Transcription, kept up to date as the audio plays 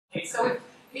Okay, so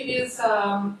it is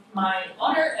my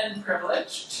honor and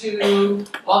privilege to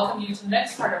welcome you to the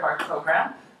next part of our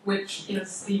program, which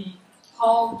is the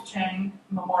Paul Cheng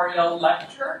Memorial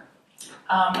Lecture.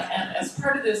 And as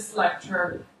part of this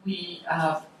lecture, we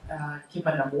give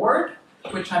an award,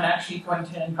 which I'm actually going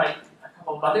to invite a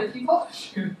couple of other people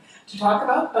to talk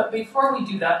about. But before we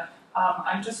do that,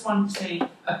 I just want to say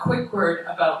a quick word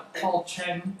about Paul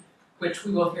Cheng, which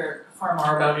we will hear far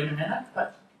more about in a minute.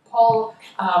 But Paul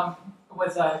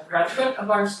was a graduate of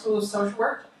our School of Social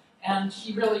Work, and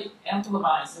he really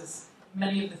emblemizes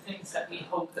many of the things that we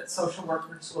hope that social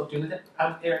workers will do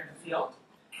out there in the field.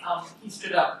 He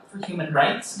stood up for human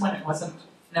rights when it wasn't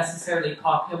necessarily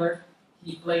popular.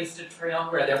 He blazed a trail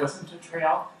where there wasn't a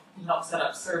trail. He helped set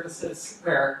up services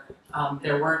where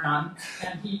there were none.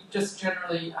 And he just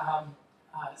generally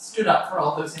stood up for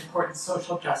all those important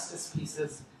social justice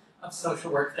pieces of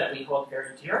social work that we hold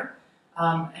very dear.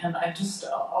 And I just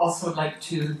also like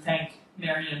to thank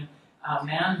Marion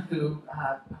Mann, who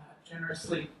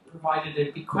generously provided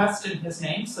a bequest in his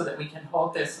name so that we can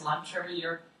hold this lunch every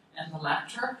year and the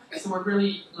lecture. So we're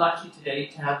really lucky today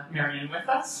to have Marion with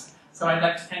us. So I'd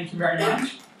like to thank you very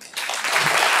much.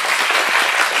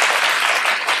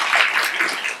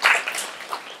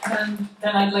 And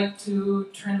then I'd like to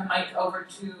turn the mic over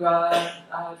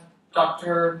to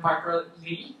Dr. Barbara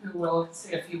Lee, who will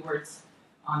say a few words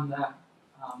on the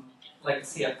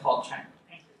legacy of Paul Cheng.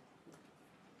 Thank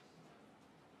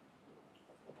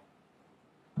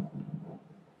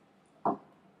you.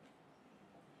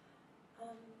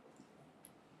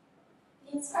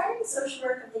 The Inspiring Social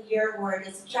Work of the Year Award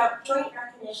is a joint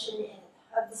recognition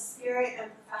of the spirit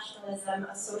and professionalism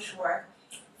of social work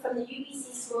from the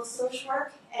UBC School of Social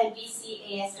Work and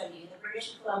BCASW, the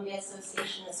British Columbia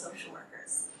Association of Social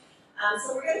Workers.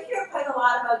 So we're going to hear quite a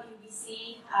lot about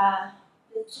UBC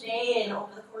today and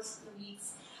over the course of the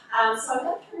weeks. So I'm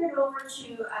going to turn it over to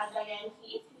Diane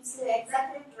Heath, who's the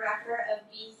Executive Director of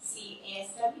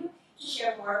BCASW, to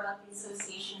share more about the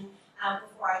association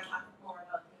before I talk more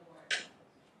about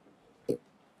the award.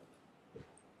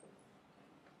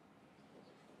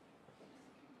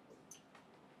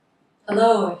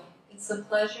 Hello, it's a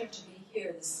pleasure to be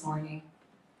here this morning.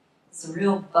 It's a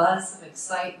real buzz of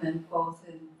excitement both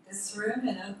in this room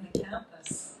and out on the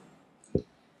campus.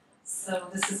 So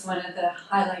this is one of the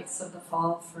highlights of the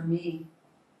fall for me.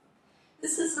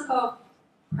 This is about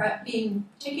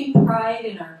taking pride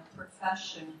in our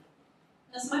profession.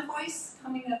 Is my voice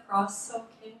coming across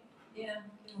okay? Yeah,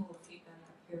 I'm getting a little feedback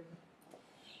up here.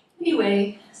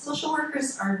 Anyway, social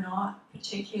workers are not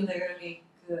particularly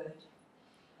good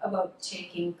about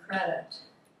taking credit.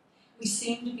 We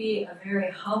seem to be a very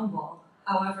humble,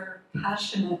 however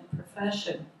passionate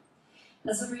profession.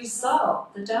 As a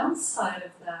result, the downside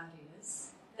of that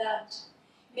is that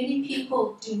many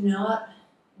people do not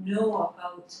know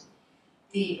about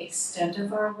the extent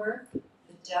of our work, the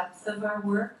depth of our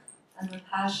work, and the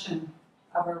passion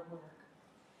of our work.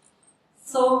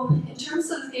 So, in terms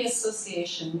of the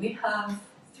association, we have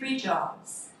three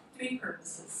jobs, three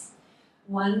purposes.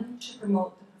 One, to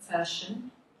promote the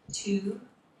profession. Two,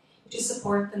 to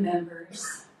support the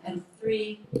members. And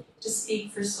three, to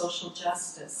speak for social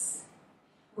justice.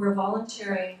 We're a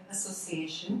voluntary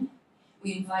association.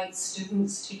 We invite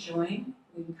students to join.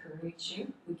 We encourage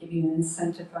you. We give you an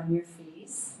incentive on your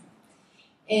fees.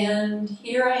 And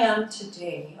here I am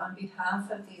today on behalf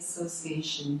of the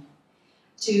association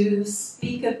to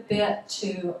speak a bit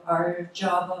to our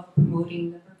job of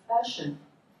promoting the profession.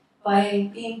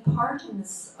 By being part in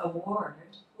this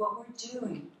award, what we're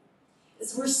doing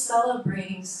is we're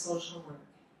celebrating social work.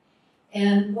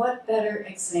 And what better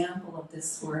example of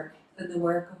this work than the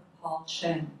work of Paul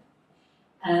Cheng?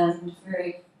 And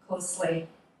very closely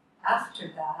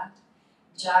after that,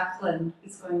 Jaclyn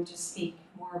is going to speak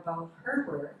more about her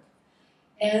work.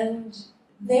 And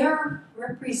they're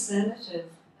representative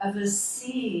of a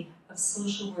sea of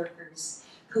social workers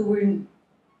who were,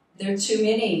 there are too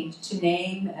many to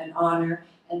name and honor,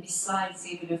 and besides,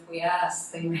 even if we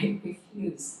ask, they might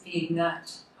refuse, being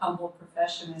that humble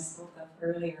profession I spoke of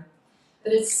earlier.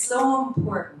 But it's so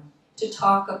important to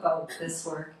talk about this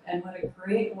work, and what a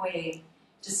great way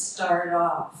to start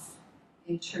off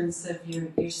in terms of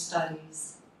your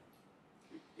studies.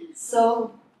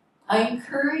 So I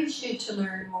encourage you to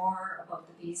learn more about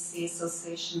the BC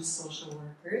Association of Social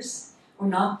Workers. We're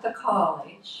not the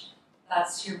college,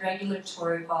 that's your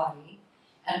regulatory body,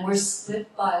 and we're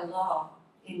split by law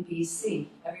in BC.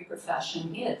 Every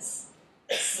profession is.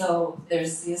 So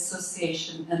there's the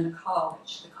association and the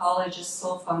college. The college's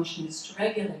sole function is to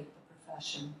regulate the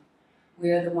profession.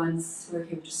 We're the ones who are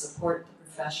here to support the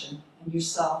profession and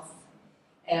yourself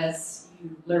as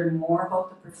you learn more about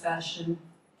the profession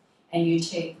and you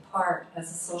take part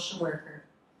as a social worker.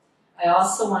 I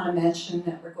also want to mention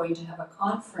that we're going to have a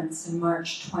conference in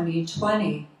March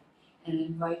 2020 and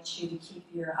invite you to keep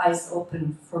your eyes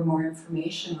open for more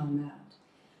information on that.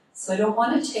 So I don't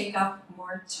want to take up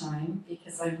more time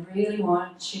because I really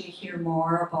want you to hear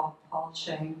more about Paul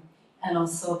Cheng and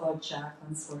also about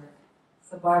Jaclyn's work.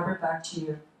 So Barbara, back to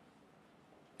you.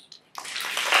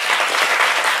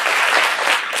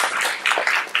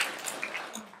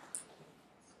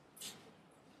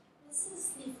 This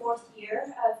is the 4th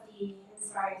year of the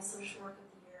Inspiring Social Work of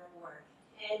the Year Award,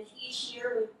 and each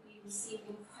year we receive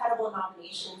incredible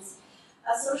nominations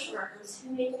of social workers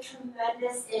who make a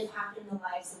tremendous impact in the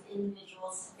lives of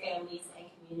individuals, families, and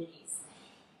communities.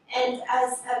 And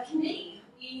as a committee,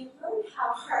 we really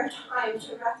have a hard time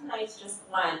to recognize just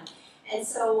one. And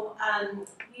so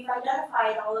we've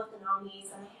identified all of the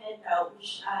nominees on a handout,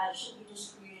 which should be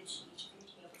distributed to each of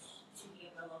you to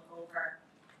be able to look over.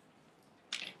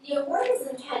 The award is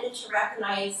intended to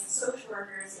recognize social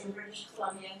workers in British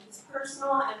Columbia whose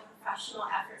personal and professional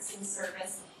efforts in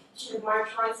service to the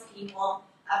marginalized people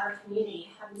of our community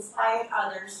have inspired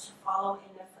others to follow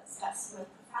in their footsteps with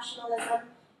professionalism,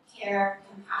 care,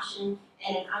 compassion,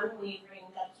 and an unwavering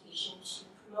dedication to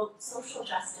promote social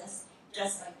justice,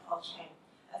 just like Paul Cheng,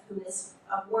 of whom this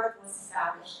award was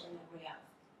established in memory of.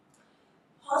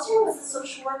 Paul Cheng was a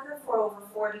social worker for over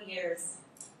 40 years.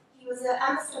 He was an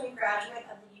MSW graduate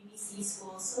of the UBC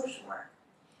School of Social Work,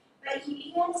 but he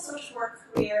began his social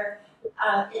work career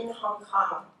in Hong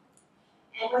Kong.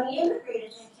 And when he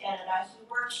immigrated to Canada, he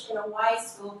worked in a wide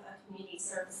scope of community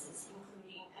services,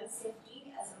 including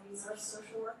MCFD as a resource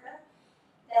social worker,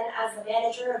 then as the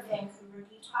manager of Vancouver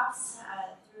Detox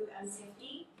through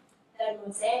MCFD, then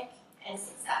Mosaic, and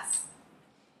Success.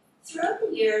 Throughout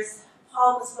the years,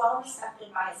 Paul was well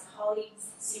respected by his colleagues,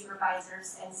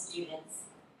 supervisors, and students.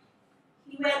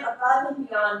 He went above and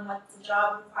beyond what the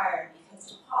job required because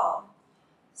to Paul,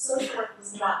 social work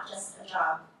was not just a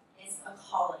job, it's a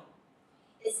calling.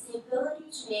 It's the ability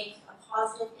to make a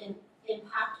positive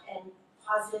impact and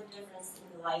positive difference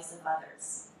in the lives of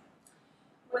others.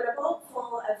 When a boat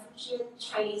full of Fujian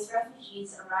Chinese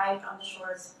refugees arrived on the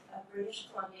shores of British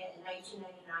Columbia in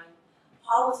 1999,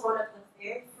 Paul was one of the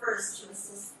very first to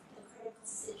assist the critical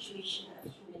situation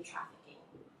of human trafficking.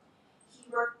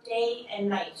 He worked day and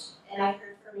night, and I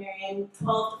heard from Marion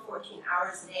 12 to 14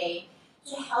 hours a day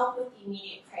to help with the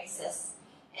immediate crisis,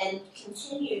 and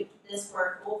continued this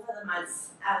work over the months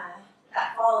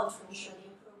that followed to ensure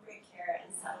the appropriate care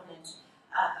and settlement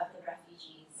of the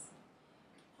refugees.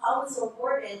 Paul was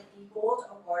awarded the Gold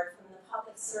Award from the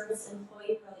Public Service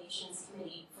Employee Relations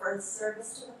Committee for his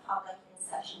service to the public in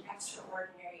such an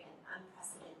extraordinary and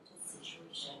unprecedented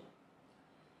situation.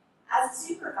 As a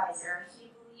supervisor,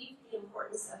 he believed the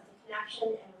importance of the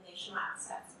connection and relational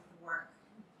aspects of the work.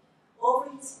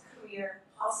 Over his career,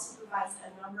 Paul supervised a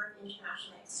number of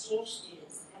international exchange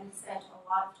students and he spent a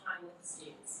lot of time with the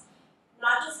students,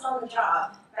 not just on the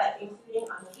job, but including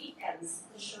on the weekends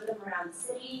to show them around the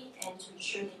city and to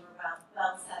ensure they were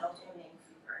well settled in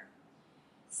Vancouver.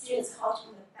 Students called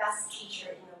him the best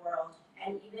teacher in the world,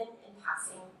 and even in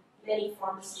passing, many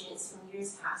former students from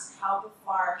years past traveled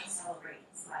far to celebrate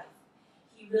his life.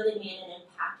 He really made an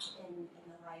impact in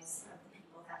the lives of the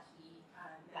people that he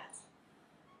met.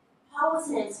 Paul was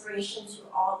an inspiration to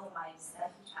all the lives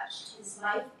that he touched. His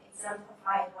life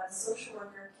exemplified what a social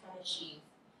worker can achieve.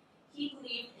 He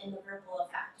believed in the ripple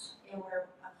effect, and where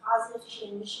a positive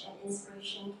change and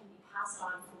inspiration can be passed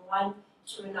on from one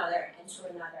to another and to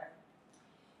another.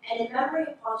 And in memory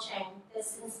of Paul Cheng,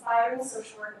 this Inspiring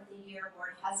Social Work of the Year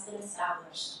Award has been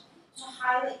established to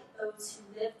highlight those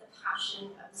who live the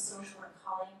passion of the social work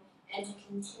calling and to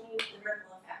continue the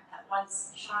ripple effect that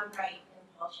once shone bright in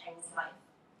Paul Cheng's life.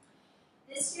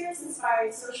 This year's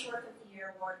Inspiring Social Work of the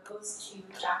Year Award goes to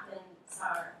Jaclyn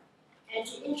Sauer. And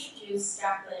to introduce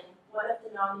Jaclyn, one of the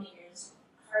nominators,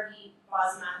 Harvey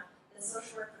Bosma, the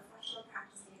social work professional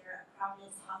practice leader at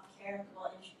Providence Healthcare,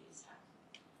 will introduce her.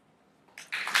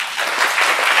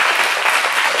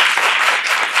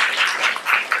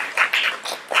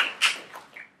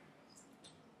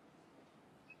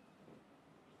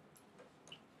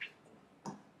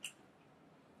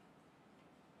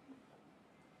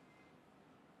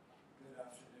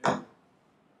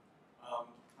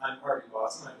 I'm Harvey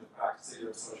Watson. I'm the practice leader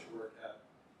of social work at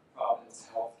Providence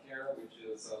Healthcare, which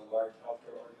is a large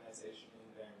healthcare organization in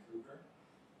Vancouver.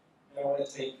 And I want to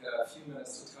take a few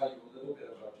minutes to tell you a little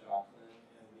bit about Jaclyn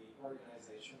and the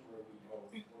organization where we both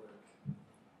work.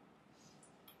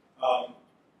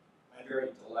 I'm very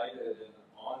delighted and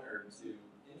honored to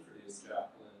introduce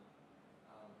Jaclyn.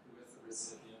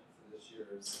 recipient for this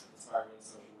year's Inspiring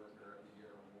Social Worker of the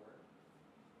Year Award.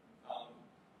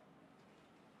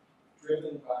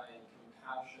 Driven by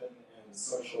compassion and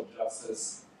social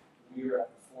justice, we are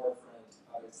at the forefront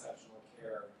of exceptional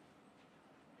care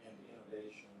and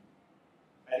innovation.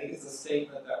 I think it's a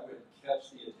statement that would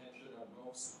catch the attention of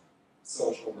most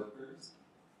social workers,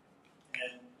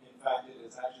 and in fact it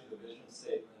is actually the vision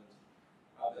statement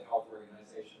of the health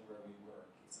organization where we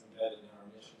work. It's embedded in our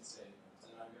mission statement,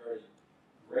 and I'm very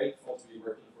grateful to be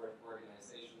working for an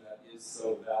organization that is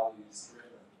so values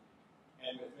driven,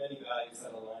 and with many values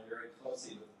that align very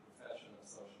closely with the profession of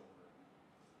social work.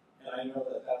 And I know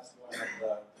that that's one of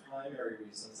the primary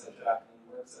reasons that Jaclyn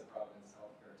works at Providence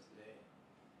Healthcare today.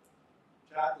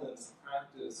 Jaclyn's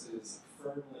practice is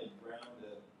firmly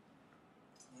grounded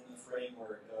in the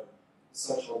framework of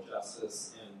social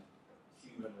justice and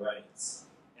human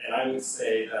rights. And I would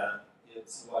say that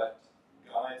it's what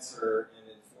guides her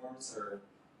and informs her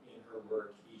in her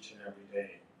work each and every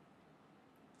day.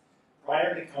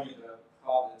 Prior to coming to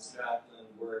Providence, Jaclyn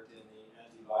worked in the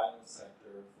anti-violence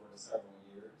sector for several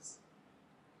years.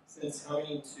 Since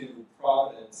coming to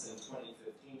Providence in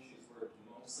 2015, she's worked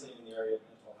mostly in the area of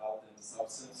mental health and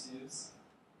substance use.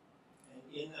 And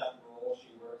in that role,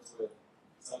 she works with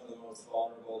some of the most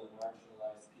vulnerable and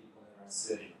marginalized people in our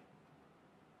city.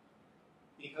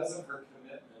 Because of her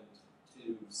commitment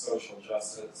to social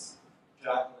justice,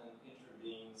 Jaclyn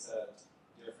intervenes at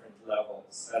different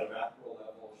levels. At a macro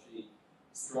level, she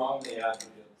strongly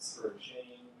advocates for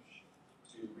change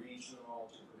to regional,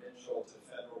 to provincial, to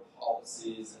federal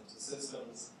policies and to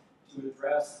systems to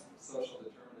address social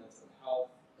determinants of health,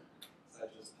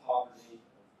 such as poverty,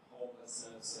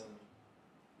 homelessness, and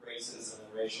racism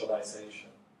and racialization.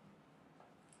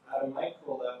 At a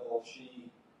micro level,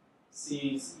 she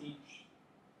sees each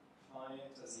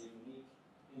client as a unique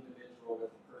individual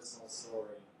with a personal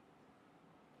story.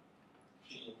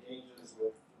 She engages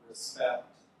with respect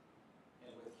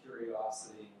and with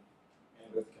curiosity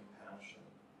and with compassion.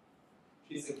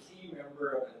 She's a key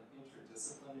member of an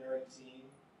interdisciplinary team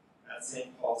at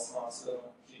St. Paul's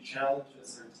Hospital. She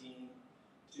challenges her team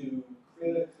to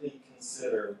critically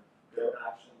consider their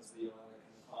actions beyond the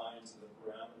confines of the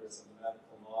parameters of the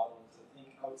medical model and to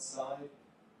think outside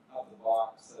of the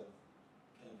box of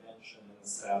convention and the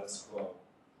status quo.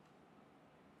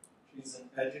 She's an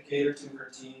educator to her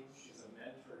team. She's a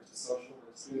mentor to social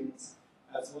work students,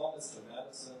 as well as to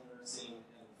medicine, nursing,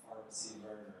 and pharmacy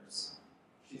learners.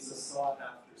 She's a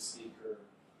sought-after speaker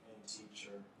and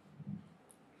teacher.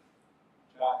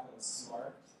 Jaclyn's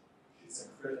smart. She's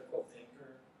a critical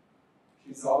thinker.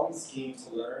 She's always keen to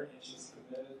learn, and she's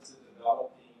committed to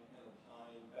developing and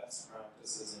applying best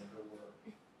practices in her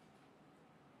work.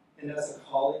 And as a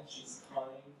colleague, she's kind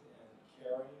and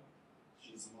caring.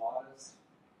 She's modest.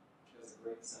 She has a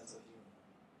great sense of humor.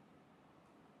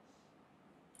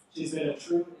 She's been a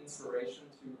true inspiration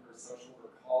to her social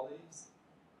work colleagues,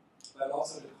 but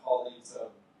also to colleagues of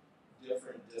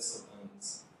different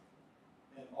disciplines.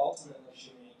 And ultimately,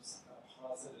 she makes a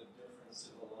positive difference to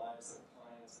the lives of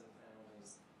clients and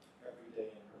families every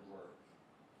day in her work.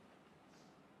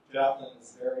 Jaclyn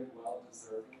is very well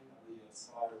deserving of the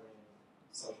Inspiring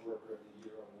Social Worker of the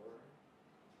Year Award.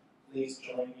 Please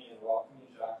join me in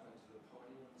welcoming Jaclyn to the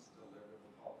podium to deliver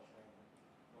the Paul Cheng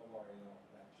Memorial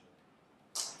Lecture.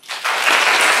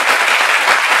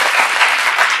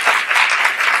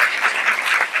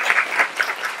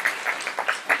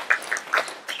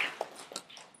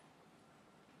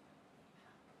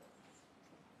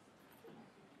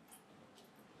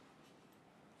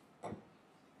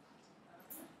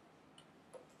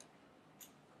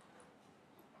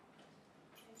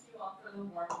 Thank you all for the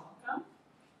warm welcome.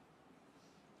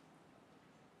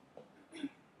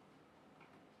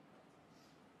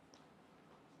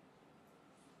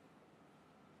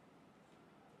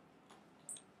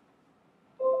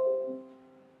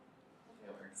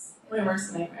 My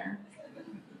worst nightmare.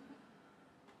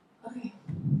 Okay.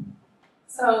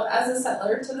 So, as a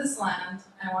settler to this land,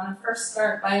 I want to first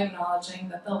start by acknowledging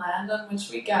that the land on which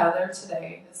we gather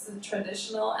today is the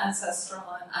traditional, ancestral,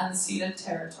 and unceded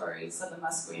territories of the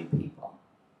Musqueam people.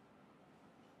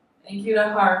 Thank you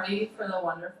to Harvey for the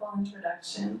wonderful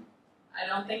introduction. I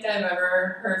don't think I've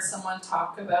ever heard someone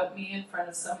talk about me in front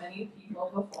of so many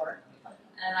people before,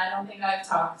 and I don't think I've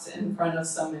talked in front of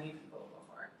so many people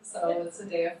before, so it's a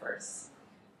day of firsts.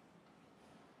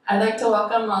 I'd like to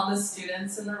welcome all the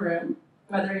students in the room.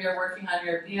 Whether you're working on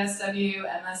your BSW,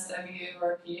 MSW,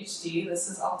 or PhD, this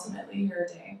is ultimately your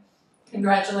day.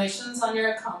 Congratulations on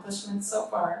your accomplishments so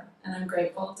far, and I'm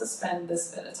grateful to spend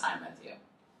this bit of time with you.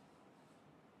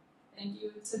 Thank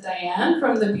you to Diane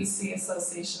from the BC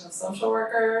Association of Social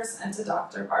Workers and to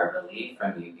Dr. Barbara Lee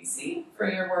from UBC for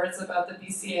your words about the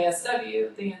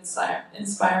BCASW, the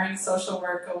Inspiring Social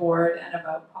Work Award, and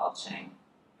about Paul Cheng.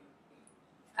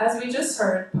 As we just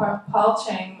heard, Paul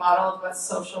Cheng modeled what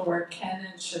social work can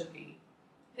and should be.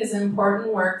 His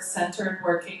important work centered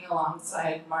working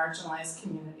alongside marginalized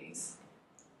communities.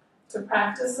 To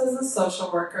practice as a social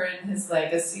worker in his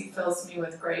legacy fills me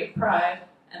with great pride,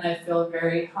 and I feel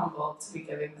very humbled to be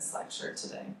giving this lecture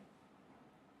today.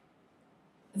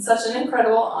 It's such an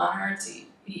incredible honor to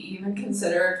be even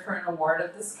considered for an award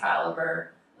of this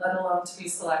caliber, let alone to be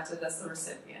selected as the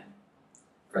recipient.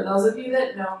 For those of you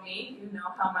that know me, you know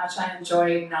how much I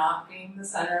enjoy not being the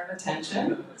center of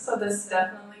attention, so this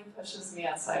definitely pushes me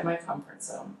outside my comfort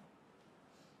zone.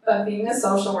 But being a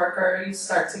social worker, you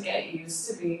start to get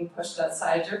used to being pushed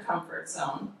outside your comfort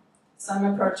zone. So I'm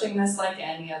approaching this like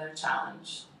any other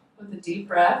challenge, with a deep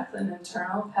breath, an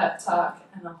internal pep talk,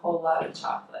 and a whole lot of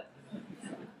chocolate.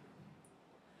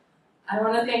 I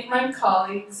want to thank my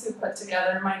colleagues who put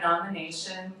together my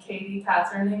nomination, Katie,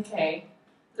 Catherine, and Kay,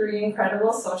 3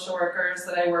 incredible social workers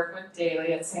that I work with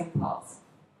daily at St. Paul's.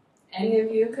 Any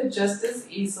of you could just as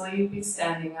easily be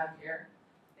standing up here.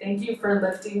 Thank you for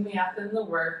lifting me up in the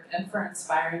work and for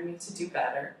inspiring me to do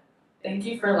better. Thank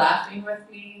you for laughing with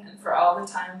me and for all the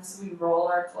times we roll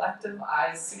our collective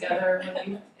eyes together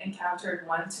when we've encountered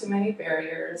one too many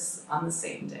barriers on the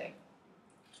same day.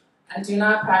 I do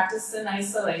not practice in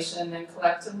isolation, and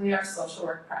collectively our social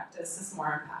work practice is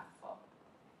more impactful.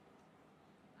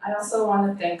 I also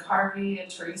want to thank Harvey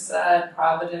and Teresa and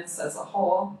Providence as a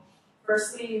whole.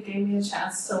 Firstly, you gave me a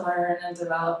chance to learn and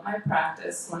develop my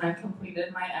practice when I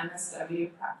completed my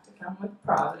MSW practicum with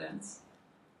Providence.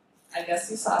 I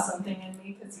guess you saw something in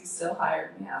me because you still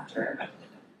hired me after.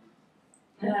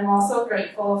 And I'm also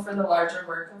grateful for the larger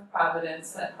work of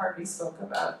Providence that Harvey spoke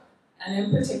about, and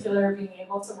in particular being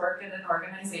able to work at an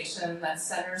organization that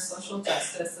centers social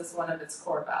justice as one of its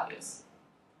core values.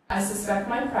 I suspect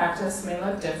my practice may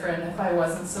look different if I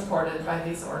wasn't supported by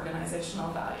these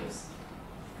organizational values.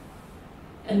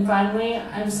 And finally,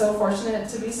 I'm so fortunate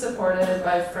to be supported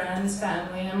by friends,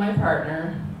 family, and my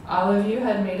partner. All of you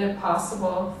had made it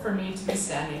possible for me to be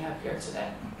standing up here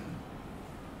today.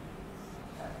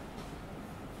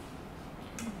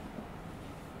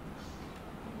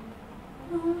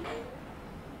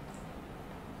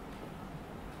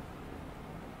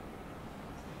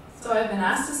 So I've been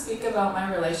asked to speak about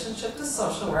my relationship to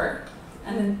social work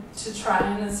and to try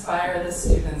and inspire the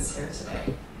students here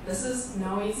today. This is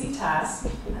no easy task,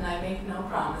 and I make no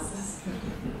promises.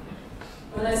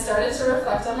 When I started to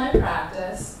reflect on my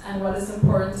practice and what is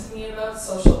important to me about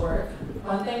social work,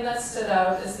 one thing that stood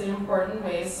out is the important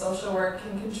ways social work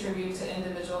can contribute to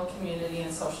individual, community,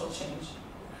 and social change.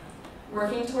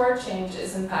 Working toward change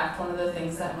is in fact one of the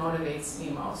things that motivates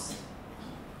me most.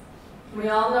 We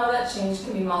all know that change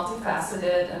can be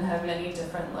multifaceted and have many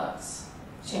different looks.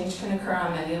 Change can occur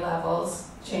on many levels.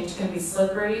 Change can be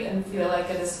slippery and feel like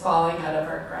it is falling out of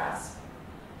our grasp.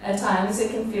 At times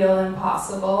it can feel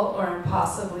impossible or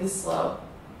impossibly slow.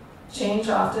 Change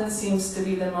often seems to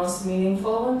be the most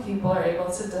meaningful when people are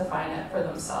able to define it for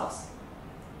themselves.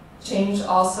 Change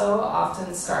also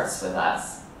often starts with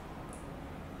us.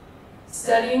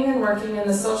 Studying and working in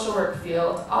the social work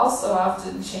field also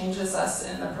often changes us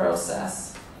in the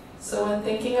process. So when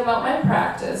thinking about my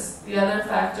practice, the other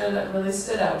factor that really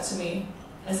stood out to me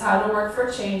is how to work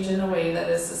for change in a way that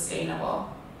is sustainable.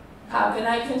 How can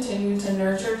I continue to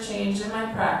nurture change in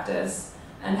my practice,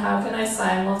 and how can I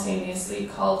simultaneously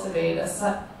cultivate a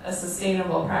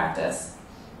sustainable practice?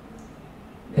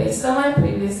 Based on my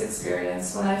previous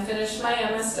experience, when I finished my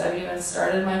MSW and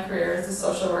started my career as a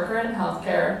social worker in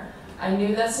healthcare, I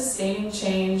knew that sustaining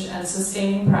change and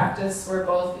sustaining practice were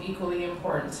both equally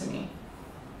important to me.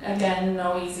 Again,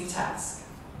 no easy task.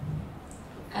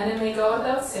 And it may go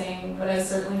without saying, but I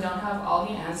certainly don't have all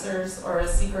the answers or a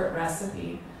secret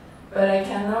recipe. But I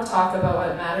can now talk about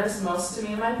what matters most to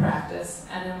me in my practice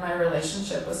and in my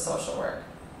relationship with social work.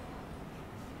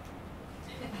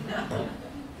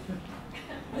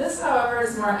 This, however,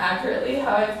 is more accurately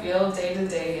how I feel day to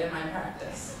day in my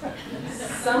practice.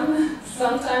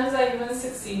 Sometimes I even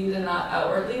succeed in not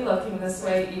outwardly looking this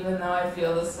way, even though I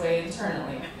feel this way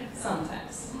internally.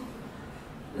 Sometimes.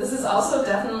 This is also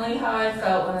definitely how I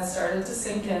felt when it started to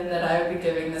sink in that I would be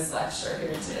giving this lecture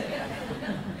here today.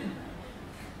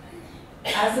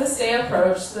 As this day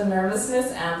approached, the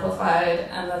nervousness amplified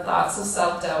and the thoughts of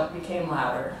self-doubt became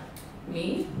louder.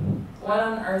 Me? What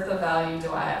on earth of value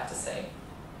do I have to say?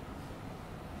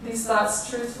 These thoughts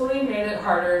truthfully made it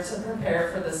harder to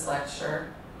prepare for this lecture.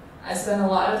 I spent a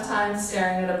lot of time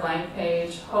staring at a blank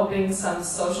page, hoping some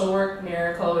social work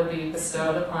miracle would be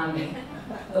bestowed upon me.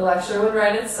 The lecture would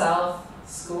write itself,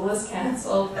 school is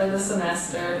canceled for the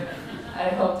semester. I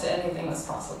hoped anything was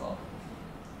possible.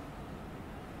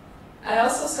 I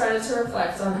also started to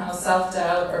reflect on how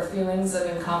self-doubt or feelings of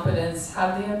incompetence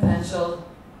have the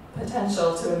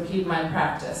potential to impede my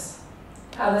practice.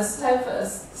 How this type of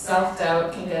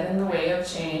self-doubt can get in the way of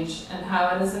change, and how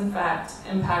it has in fact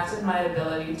impacted my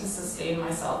ability to sustain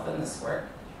myself in this work.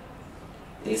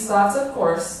 These thoughts, of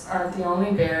course, aren't the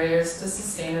only barriers to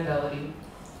sustainability.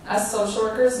 As social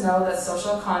workers know that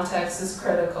social context is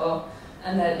critical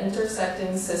and that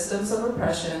intersecting systems of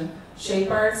oppression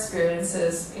shape our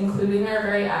experiences, including our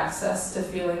very access to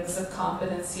feelings of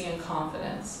competency and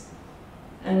confidence.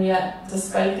 And yet,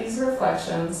 despite these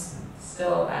reflections,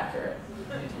 still accurate.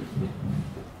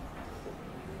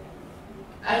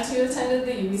 I too attended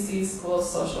the UBC School of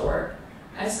Social Work.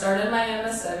 I started my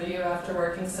MSW after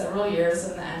working several years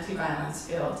in the anti-violence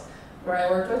field, where I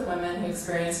worked with women who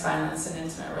experienced violence in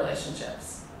intimate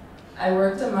relationships. I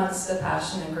worked amongst a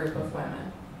passionate group of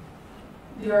women.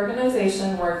 The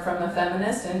organization worked from a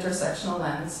feminist intersectional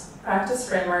lens, practiced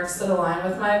frameworks that align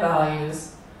with my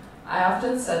values. I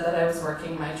often said that I was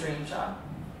working my dream job.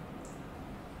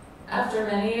 After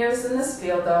many years in this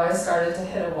field, though, I started to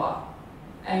hit a wall.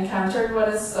 I encountered what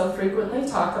is so frequently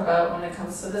talked about when it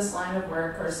comes to this line of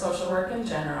work, or social work in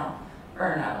general,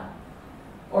 burnout,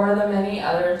 or the many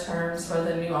other terms for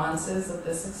the nuances of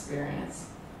this experience: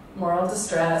 moral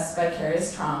distress,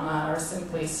 vicarious trauma, or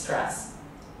simply stress.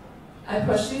 I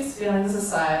pushed these feelings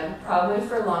aside, probably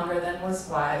for longer than was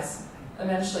wise.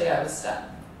 Eventually I was stuck.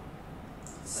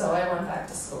 So I went back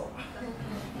to school.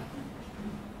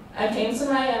 I came to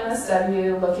my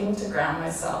MSW looking to ground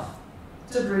myself,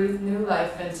 to breathe new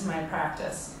life into my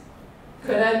practice.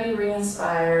 Could I be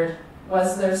re-inspired?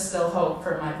 Was there still hope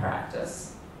for my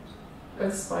practice?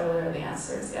 Quick spoiler, the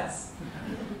answer is yes.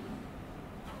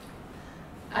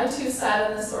 I too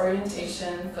sat in this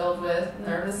orientation filled with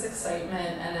nervous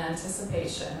excitement and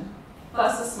anticipation,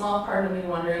 plus a small part of me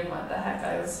wondering what the heck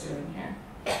I was doing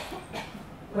here.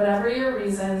 Whatever your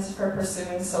reasons for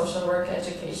pursuing social work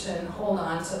education, hold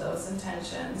on to those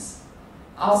intentions.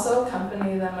 Also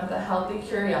accompany them with a healthy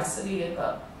curiosity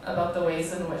about the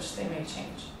ways in which they may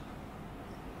change.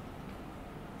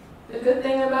 The good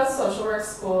thing about social work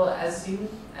school, as you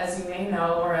may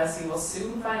know, or as you will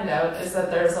soon find out, is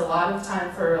that there's a lot of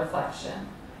time for reflection.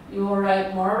 You will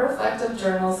write more reflective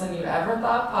journals than you ever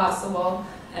thought possible,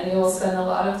 and you will spend a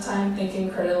lot of time thinking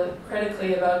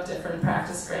critically about different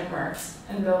practice frameworks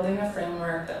and building a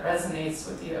framework that resonates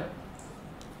with you.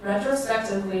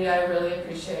 Retrospectively, I really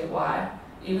appreciate why,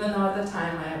 even though at the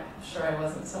time I'm sure I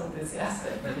wasn't so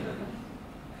enthusiastic.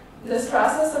 This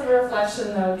process of reflection,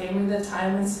 though, gave me the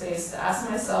time and space to ask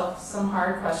myself some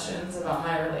hard questions about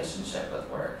my relationship with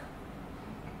work.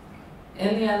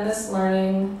 In the end, this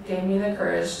learning gave me the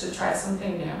courage to try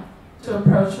something new, to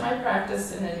approach my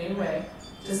practice in a new way,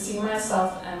 to see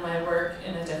myself and my work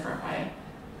in a different way,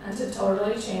 and to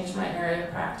totally change my area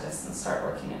of practice and start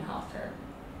working in healthcare.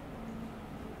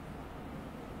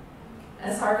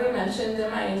 As Harvey mentioned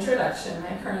in my introduction,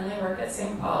 I currently work at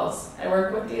St. Paul's. I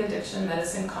work with the Addiction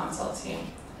Medicine Consult team.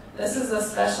 This is a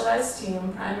specialized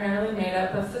team primarily made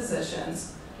up of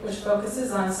physicians, which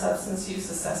focuses on substance use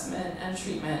assessment and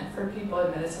treatment for people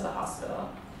admitted to the hospital.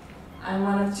 I'm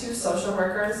one of 2 social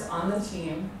workers on the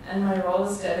team, and my role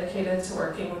is dedicated to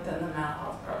working within the mental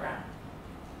health program.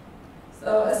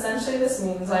 So essentially this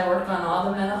means I work on all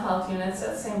the mental health units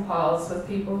at St. Paul's with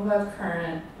people who have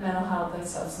current mental health and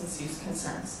substance use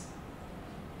concerns.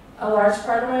 A large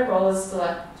part of my role is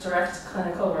direct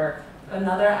clinical work.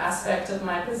 Another aspect of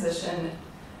my position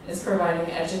is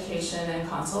providing education and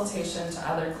consultation to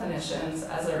other clinicians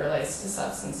as it relates to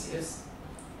substance use.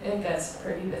 It gets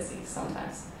pretty busy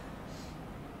sometimes.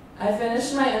 I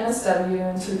finished my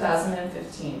MSW in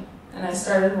 2015, and I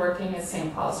started working at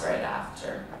St. Paul's right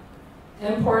after.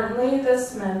 Importantly,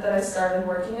 this meant that I started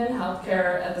working in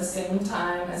healthcare at the same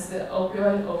time as the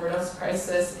opioid overdose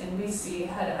crisis in BC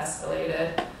had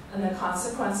escalated, and the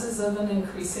consequences of an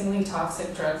increasingly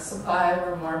toxic drug supply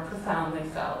were more profoundly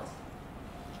felt.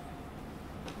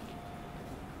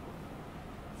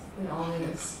 It's the only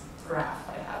graph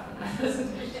I have in my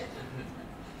presentation.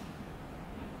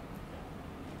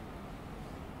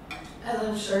 As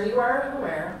I'm sure you are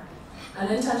aware,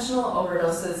 unintentional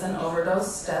overdoses and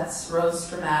overdose deaths rose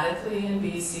dramatically in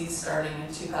BC starting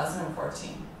in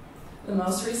 2014. The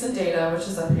most recent data, which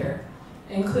is up here,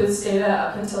 includes data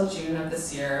up until June of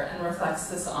this year and reflects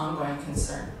this ongoing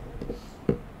concern.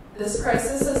 This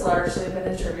crisis has largely been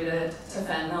attributed to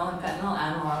fentanyl and fentanyl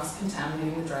analogs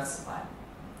contaminating the drug supply.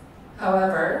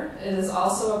 However, it is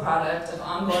also a product of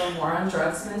ongoing war on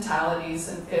drugs mentalities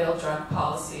and failed drug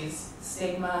policies,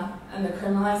 stigma, and the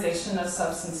criminalization of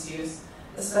substance use,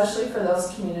 especially for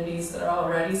those communities that are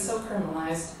already so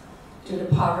criminalized due to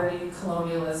poverty,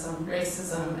 colonialism,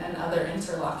 racism, and other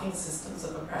interlocking systems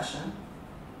of oppression.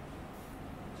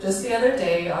 Just the other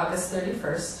day, August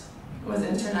 31st, was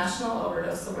International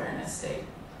Overdose Awareness Day.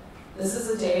 This is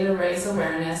a day to raise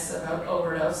awareness about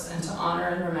overdose and to honor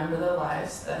and remember the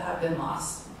lives that have been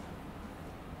lost.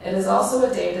 It is also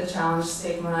a day to challenge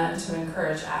stigma and to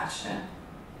encourage action.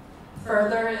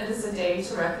 Further, it is a day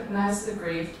to recognize the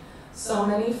grief so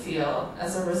many feel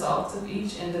as a result of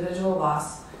each individual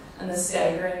loss and the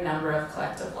staggering number of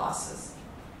collective losses.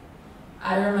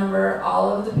 I remember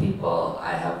all of the people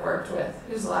I have worked with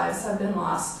whose lives have been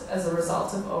lost as a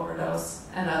result of overdose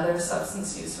and other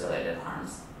substance use-related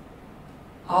harms.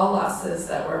 All losses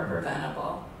that were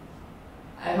preventable.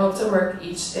 I hope to work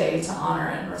each day to honor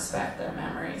and respect their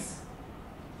memories.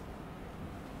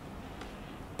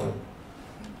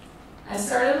 I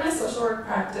started my social work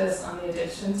practice on the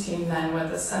addiction team then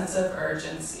with a sense of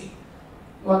urgency.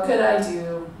 What could I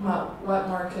do? What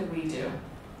more could we do?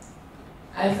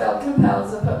 I felt compelled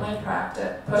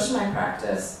to push my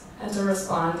practice and to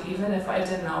respond even if I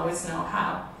didn't always know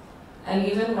how. And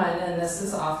even when, and this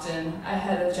is often, I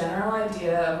had a general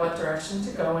idea of what direction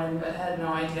to go in but had no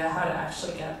idea how to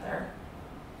actually get there.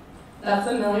 That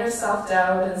familiar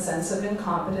self-doubt and sense of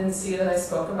incompetency that I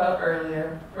spoke about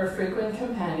earlier were frequent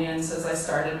companions as I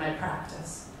started my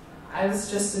practice. I was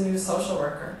just a new social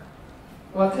worker.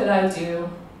 What could I do?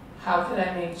 How could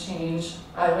I make change?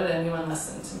 Why would anyone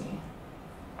listen to me?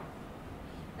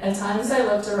 At times I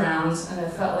looked around and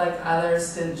it felt like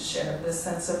others didn't share this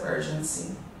sense of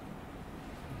urgency.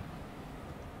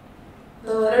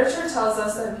 The literature tells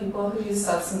us that people who use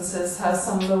substances have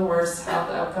some of the worst health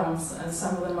outcomes and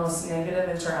some of the most negative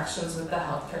interactions with the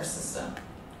healthcare system.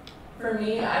 For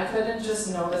me, I couldn't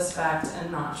just know this fact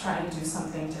and not try and do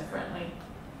something differently.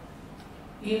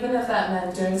 Even if that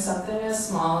meant doing something as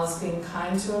small as being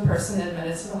kind to a person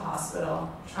admitted to the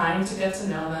hospital, trying to get to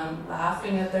know them,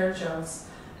 laughing at their jokes,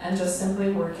 and just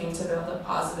simply working to build a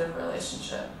positive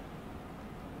relationship.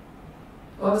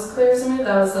 What was clear to me,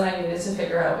 though, is that I needed to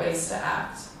figure out ways to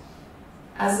act.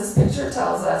 As this picture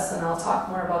tells us, and I'll talk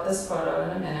more about this photo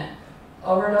in a minute,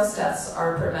 overdose deaths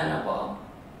are preventable.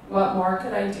 What more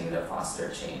could I do to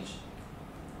foster change?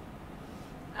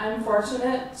 I'm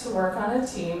fortunate to work on a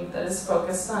team that is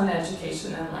focused on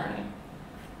education and learning.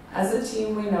 As a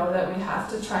team, we know that we have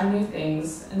to try new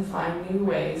things and find new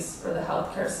ways for the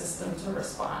healthcare system to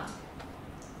respond.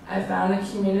 I found a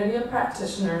community of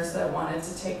practitioners that wanted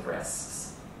to take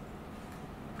risks.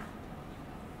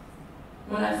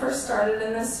 When I first started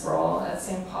in this role at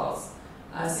St. Paul's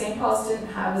didn't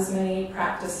have as many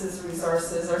practices,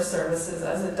 resources, or services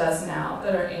as it does now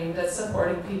that are aimed at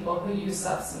supporting people who use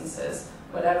substances,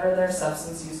 whatever their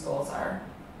substance use goals are.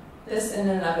 This in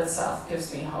and of itself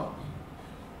gives me hope.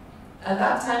 At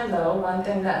that time, though, one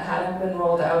thing that hadn't been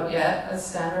rolled out yet as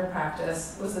standard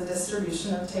practice was the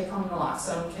distribution of take-home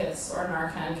naloxone kits or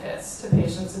Narcan kits to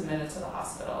patients admitted to the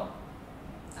hospital.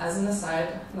 As an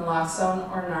aside,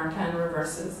 naloxone or Narcan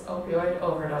reverses opioid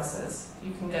overdoses.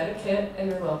 You can get a kit at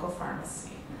your local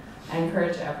pharmacy. I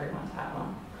encourage everyone to have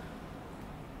one.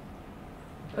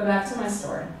 But back to my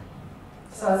story.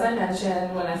 So as I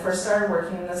mentioned, when I first started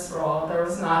working in this role, there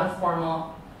was not a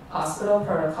formal hospital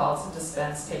protocol to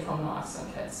dispense take-home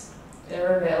naloxone kits. They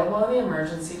were available in the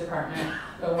emergency department,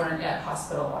 but weren't yet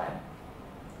hospital-wide.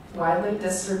 Widely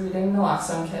distributing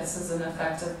naloxone kits is an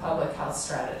effective public health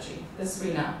strategy. This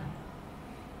we know.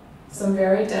 Some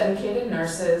very dedicated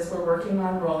nurses were working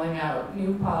on rolling out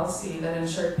new policy that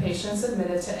ensured patients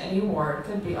admitted to any ward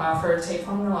could be offered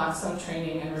take-home naloxone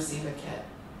training and receive a kit.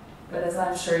 But as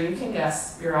I'm sure you can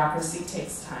guess, bureaucracy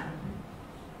takes time.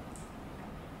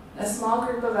 A small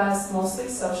group of us, mostly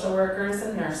social workers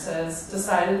and nurses,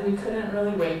 decided we couldn't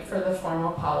really wait for the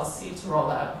formal policy to roll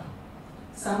out.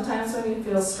 Sometimes when you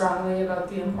feel strongly about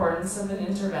the importance of an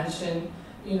intervention,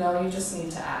 you know you just need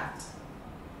to act.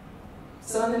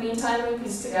 So in the meantime, we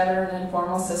pieced together an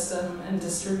informal system and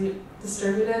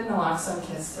distributed naloxone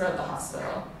kits throughout the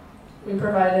hospital. We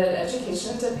provided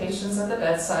education to patients at the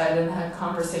bedside and had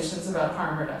conversations about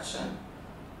harm reduction.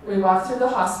 We walked through the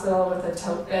hospital with a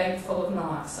tote bag full of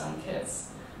naloxone kits,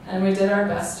 and we did our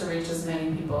best to reach as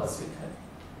many people as we could.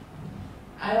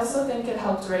 I also think it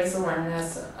helped raise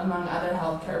awareness among other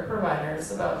healthcare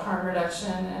providers about harm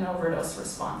reduction and overdose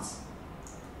response.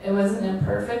 It was an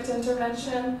imperfect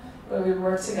intervention, but we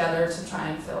worked together to try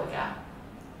and fill a gap.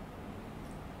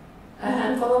 A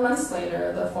handful of months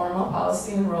later, the formal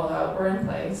policy and rollout were in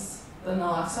place. The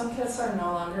naloxone kits are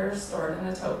no longer stored in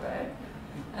a tote bag,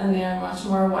 and they are much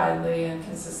more widely and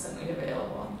consistently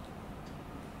available.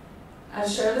 I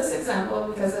share this example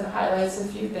because it highlights a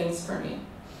few things for me.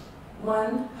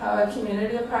 One, how a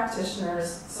community of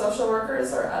practitioners, social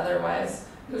workers or otherwise,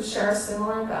 who share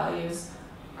similar values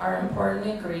are important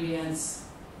ingredients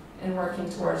in working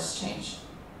towards change.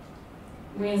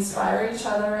 We inspire each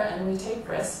other and we take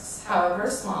risks, however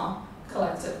small,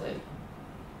 collectively.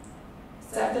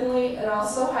 Secondly, it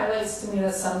also highlights to me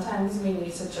that sometimes we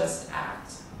need to just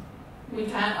act. We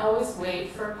can't always wait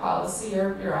for policy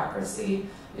or bureaucracy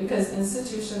because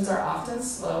institutions are often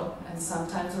slow and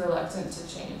sometimes reluctant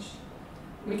to change.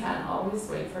 We can't always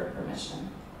wait for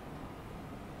permission.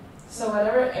 So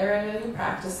whatever area you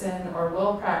practice in or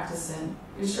will practice in,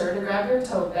 be sure to grab your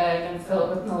tote bag and fill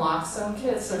it with naloxone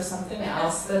kits or something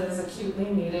else that is acutely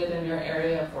needed in your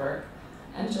area of work,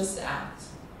 and just act.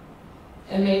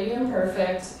 It may be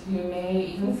imperfect, you may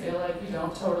even feel like you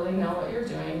don't totally know what you're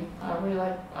doing, probably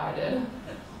like I did.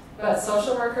 But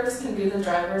social workers can be the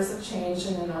drivers of change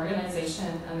in an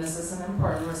organization, and this is an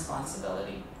important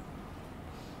responsibility.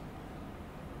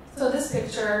 So this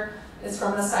picture is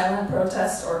from a silent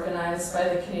protest organized by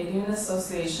the Canadian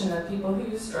Association of People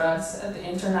Who Use Drugs at the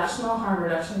International Harm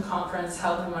Reduction Conference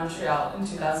held in Montreal in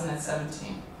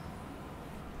 2017.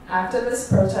 Activists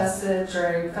protested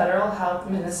during Federal Health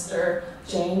Minister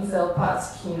Jane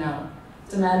Philpott's keynote,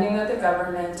 demanding that the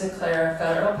government declare a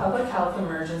federal public health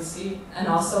emergency and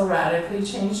also radically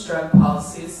change drug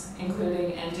policies,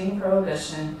 including ending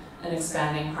prohibition and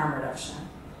expanding harm reduction.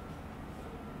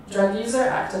 Drug user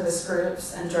activist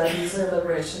groups and drug user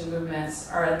liberation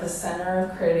movements are at the center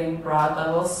of creating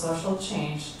broad-level social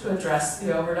change to address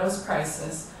the overdose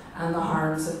crisis and the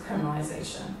harms of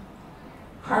criminalization.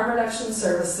 Harm reduction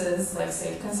services like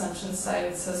safe consumption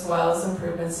sites, as well as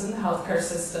improvements in the healthcare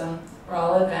system, were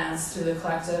all advanced through the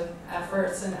collective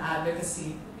efforts and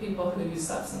advocacy of people who use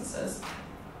substances.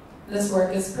 This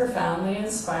work is profoundly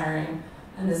inspiring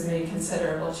and has made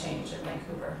considerable change in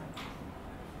Vancouver.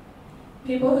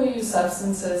 People who use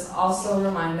substances also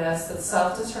remind us that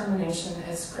self-determination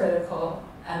is critical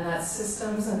and that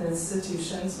systems and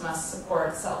institutions must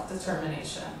support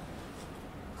self-determination.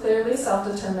 Clearly,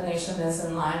 self-determination is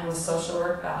in line with social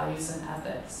work values and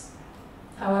ethics.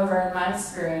 However, in my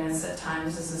experience, at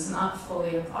times this is not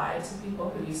fully applied to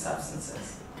people who use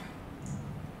substances.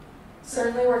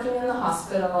 Certainly working in the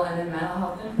hospital and in mental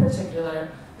health in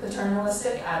particular,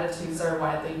 paternalistic attitudes are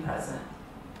widely present.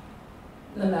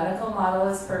 The medical model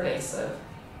is pervasive.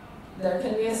 There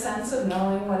can be a sense of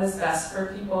knowing what is best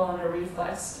for people and a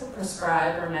reflex to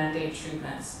prescribe or mandate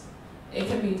treatments. It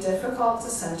can be difficult to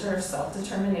center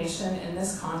self-determination in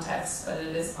this context, but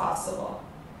it is possible.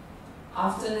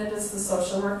 Often it is the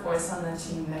social work voice on the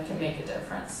team that can make a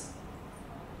difference.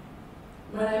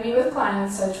 When I meet with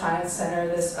clients, I try and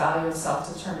center this value of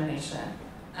self-determination.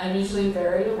 I'm usually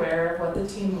very aware of what the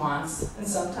team wants, and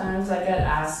sometimes I get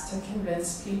asked to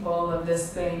convince people of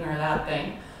this thing or that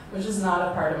thing, which is not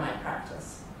a part of my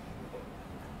practice.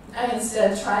 I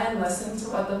instead try and listen to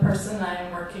what the person I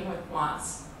am working with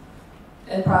wants.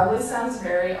 It probably sounds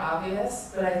very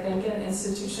obvious, but I think in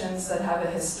institutions that have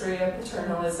a history of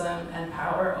paternalism and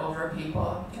power over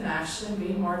people can actually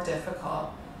be more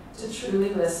difficult to truly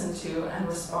listen to and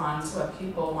respond to what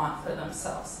people want for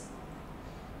themselves.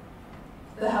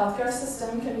 The healthcare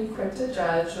system can be quick to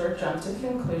judge or jump to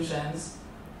conclusions.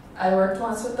 I worked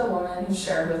once with a woman who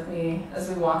shared with me as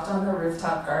we walked on the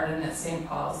rooftop garden at St.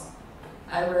 Paul's.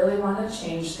 I really want to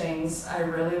change things, I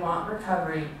really want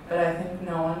recovery, but I think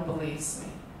no one believes me.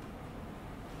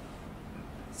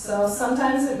 So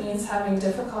sometimes it means having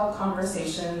difficult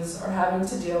conversations or having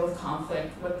to deal with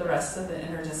conflict with the rest of the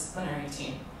interdisciplinary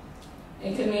team.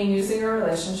 It can mean using your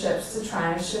relationships to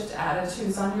try and shift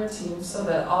attitudes on your team so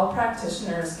that all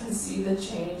practitioners can see the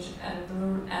change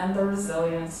and the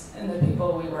resilience in the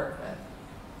people we work with.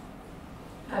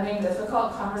 Having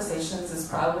difficult conversations is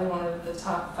probably one of the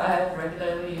top 5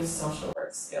 regularly used social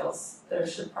work skills. There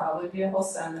should probably be a whole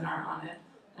seminar on it,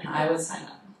 and I would sign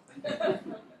up.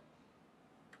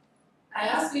 I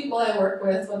ask people I work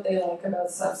with what they like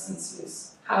about substance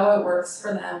use, how it works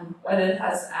for them, what it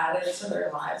has added to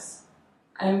their lives.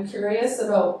 I'm curious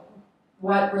about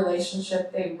what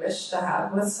relationship they wish to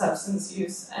have with substance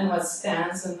use and what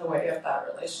stands in the way of that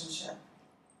relationship.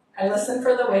 I listen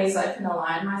for the ways I can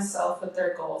align myself with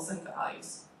their goals and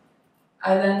values.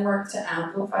 I then work to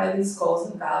amplify these goals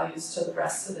and values to the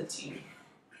rest of the team.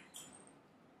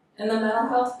 In the mental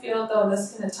health field, though,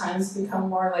 this can at times become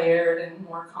more layered and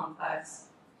more complex.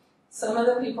 Some of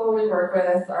the people we work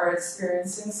with are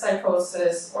experiencing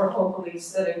psychosis or hold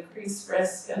beliefs that increase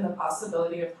risk and the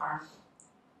possibility of harm.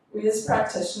 We as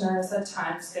practitioners at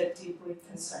times get deeply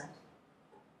concerned.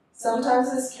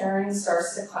 Sometimes this caring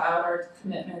starts to cloud our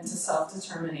commitment to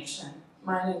self-determination,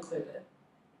 mine included.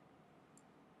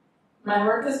 My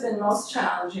work has been most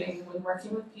challenging when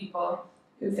working with people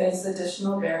who face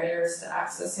additional barriers to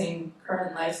accessing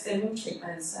current life-saving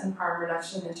treatments and harm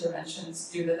reduction interventions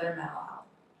due to their mental health.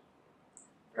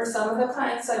 For some of the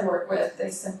clients I work with,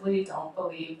 they simply don't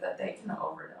believe that they can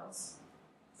overdose.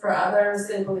 For others,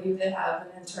 they believe they have an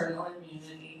internal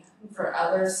immunity. And for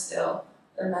others still,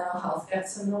 their mental health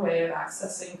gets in the way of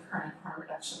accessing current harm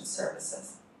reduction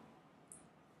services.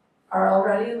 Our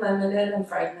already limited and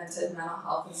fragmented mental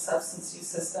health and substance use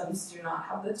systems do not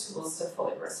have the tools to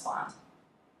fully respond.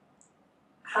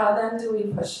 How then do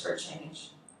we push for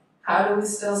change? How do we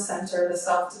still center the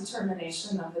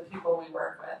self-determination of the people we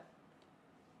work with?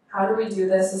 How do we do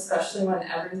this, especially when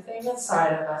everything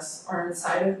inside of us, or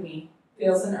inside of me,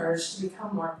 feels an urge to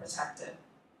become more protected?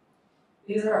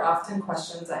 These are often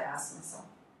questions I ask myself.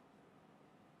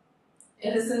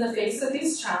 It is in the face of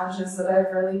these challenges that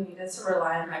I've really needed to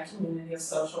rely on my community of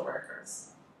social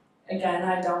workers. Again,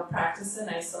 I don't practice in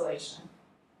isolation.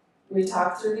 We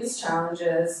talk through these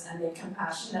challenges and they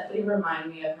compassionately remind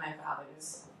me of my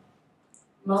values.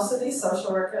 Most of these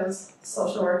social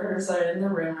workers are in the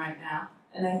room right now,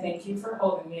 and I thank you for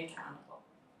holding me accountable.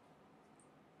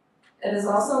 It has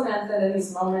also meant that in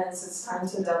these moments it's time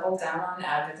to double down on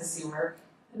advocacy work.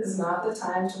 It is not the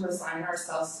time to resign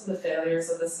ourselves to the failures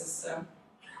of the system.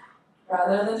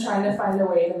 Rather than trying to find a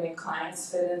way to make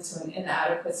clients fit into an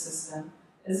inadequate system,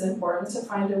 it is important to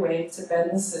find a way to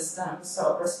bend the system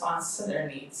so it responds to their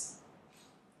needs.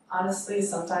 Honestly,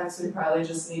 sometimes we probably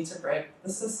just need to break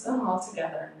the system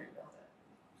altogether and rebuild it.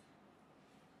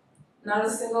 Not a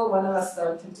single one of us,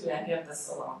 though, can do any of this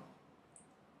alone.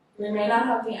 We may not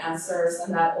have the answers,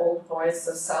 and that old voice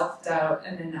of self-doubt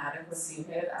and inadequacy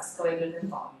may have escalated in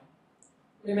volume.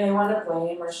 We may want to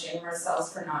blame or shame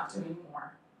ourselves for not doing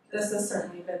more. This has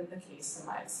certainly been the case in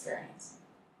my experience.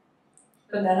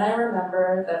 But then I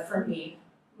remember that for me,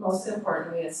 most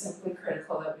importantly, it's simply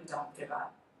critical that we don't give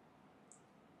up.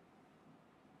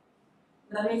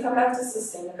 Let me come back to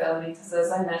sustainability, because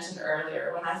as I mentioned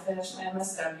earlier, when I finished my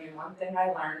MSW, one thing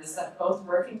I learned is that both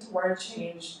working toward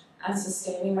change and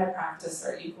sustaining my practice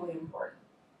are equally important.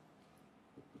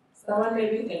 Someone may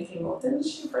be thinking, well, didn't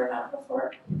she burn out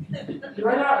before? You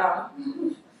are not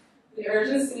wrong. The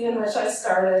urgency in which I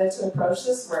started to approach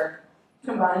this work,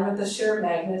 combined with the sheer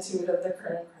magnitude of the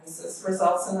current crisis,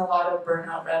 results in a lot of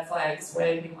burnout red flags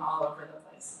waving all over the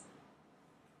place.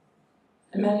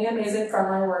 And many amazing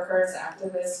frontline workers,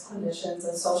 activists, clinicians,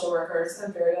 and social workers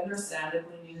have very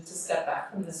understandably needed to step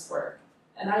back from this work.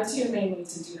 And I too may need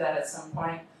to do that at some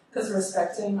point, because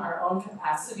respecting our own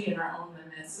capacity and our own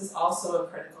limits is also a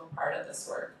critical part of this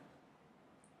work.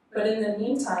 But in the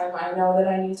meantime, I know that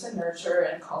I need to nurture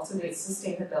and cultivate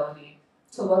sustainability,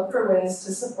 to look for ways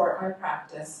to support my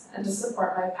practice and to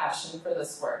support my passion for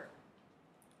this work.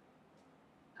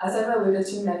 As I've alluded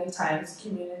to many times,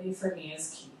 community for me is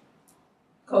key.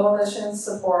 Coalitions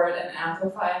support and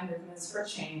amplify movements for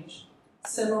change.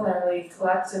 Similarly,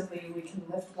 collectively, we can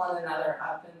lift one another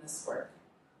up in this work.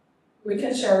 We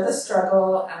can share the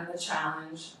struggle and the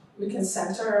challenge. We can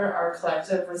center our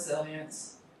collective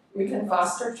resilience. We can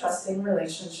foster trusting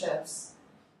relationships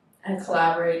and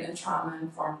collaborate in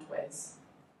trauma-informed ways.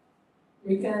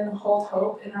 We can hold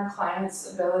hope in our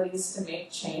clients' abilities to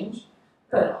make change,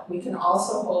 but we can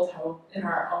also hold hope in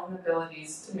our own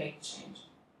abilities to make change.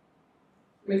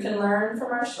 We can learn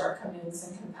from our shortcomings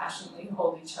and compassionately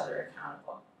hold each other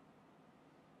accountable.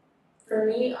 For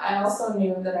me, I also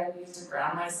knew that I needed to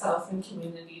ground myself in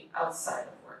community outside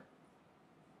of work.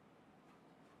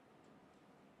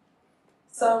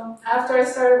 So after I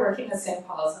started working at St.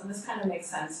 Paul's, and this kind of makes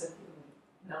sense if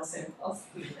you know St. Paul's,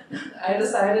 I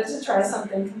decided to try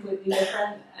something completely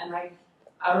different and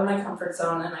out of my comfort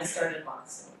zone, and I started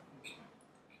boxing.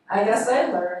 I guess I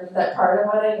learned that part of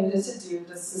what I needed to do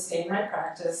to sustain my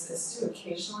practice is to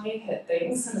occasionally hit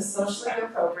things in a socially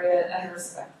appropriate and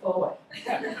respectful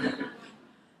way.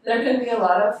 There can be a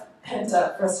lot of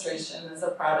pent-up frustration as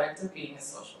a product of being a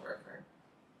social worker.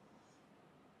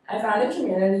 I found a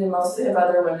community mostly of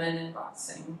other women in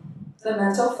boxing. The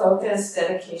mental focus,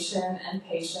 dedication, and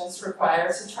patience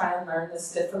required to try and learn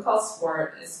this difficult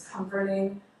sport is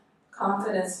comforting,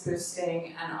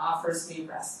 confidence-boosting, and offers me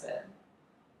respite.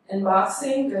 In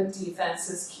boxing, good defense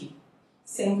is key.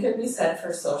 Same could be said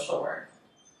for social work.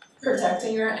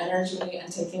 Protecting your energy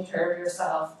and taking care of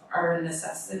yourself are a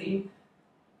necessity.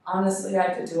 Honestly,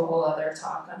 I could do a whole other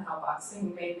talk on how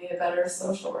boxing made me a better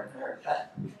social worker,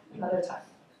 but another time.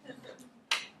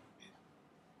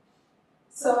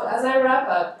 So as I wrap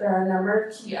up, there are a number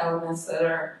of key elements that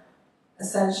are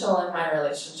essential in my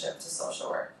relationship to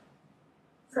social work.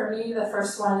 For me, the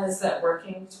first one is that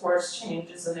working towards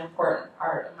change is an important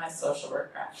part of my social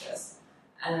work practice,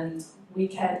 and we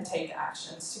can take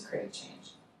actions to create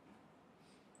change.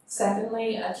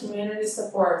 Secondly, a community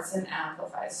supports and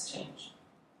amplifies change.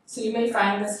 So you may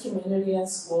find this community in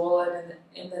school and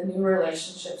in the new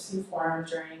relationships you form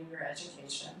during your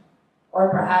education. Or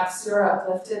perhaps you're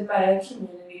uplifted by a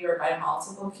community or by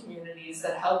multiple communities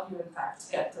that help you, in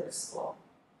fact, get through school.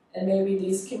 And maybe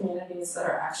these communities that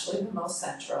are actually the most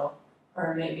central,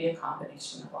 or maybe a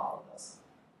combination of all of those.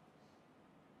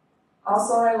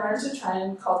 Also, I learned to try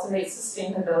and cultivate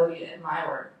sustainability in my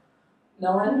work.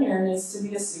 No one here needs to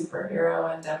be a superhero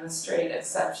and demonstrate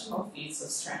exceptional feats of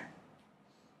strength.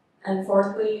 And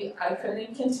fourthly, I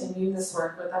couldn't continue this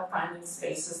work without finding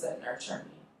spaces that nurture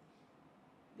me.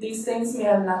 These things may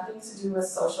have nothing to do with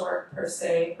social work per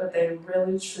se, but they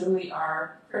really truly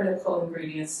are critical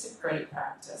ingredients to great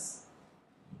practice.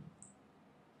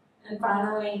 And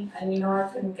finally, and you know I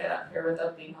couldn't get up here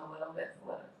without being a little bit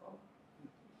political,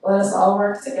 let us all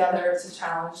work together to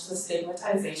challenge the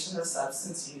stigmatization of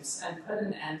substance use and put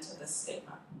an end to this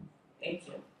stigma. Thank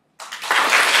you.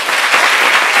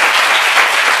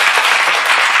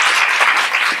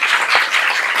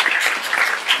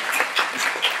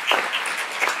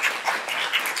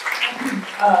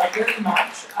 Very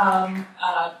much.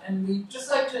 And we'd just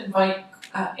like to invite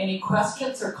any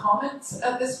questions or comments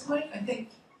at this point. I think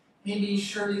maybe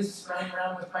Shirley's running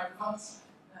around with microphones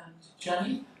and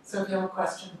Jenny. So if you have a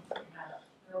question,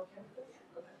 you're okay with it?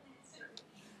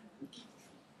 Okay.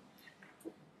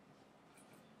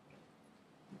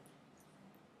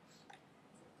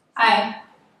 Hi.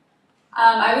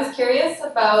 I was curious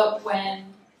about when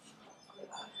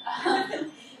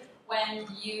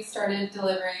you started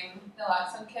delivering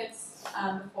naloxone kits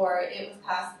before it was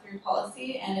passed through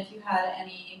policy, and if you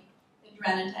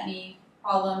ran into any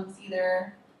problems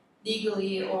either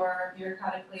legally or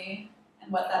bureaucratically,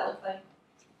 and what that looked like.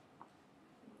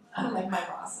 Like my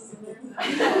boss is in there.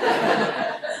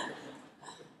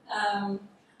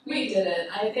 We did it.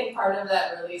 I think part of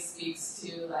that really speaks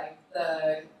to like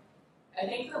I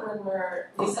think that when we're,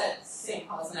 at least at St.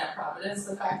 Paul's and at Providence,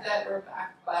 the fact that we're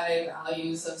backed by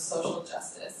values of social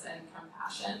justice and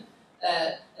compassion,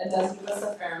 that it does give us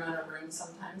a fair amount of room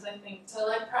sometimes, I think, to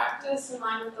like practice in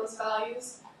line with those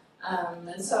values.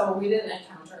 And so we didn't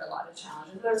encounter a lot of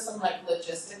challenges. There were some like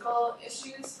logistical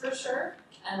issues for sure,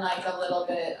 and like a little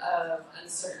bit of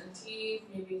uncertainty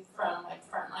maybe from like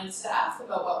frontline staff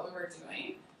about what we were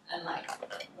doing. And like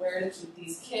where to keep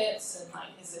these kits, and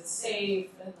like is it safe,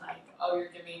 and like oh you're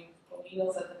giving people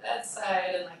needles at the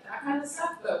bedside, and like that kind of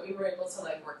stuff. But we were able to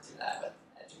like work through that with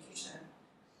education.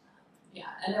 Yeah,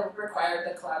 and it required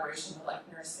the collaboration of like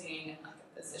nursing and like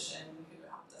a physician who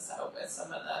helped us out with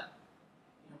some of the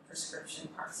prescription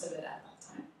parts of it at that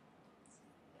time.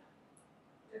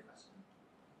 Yeah. Good question.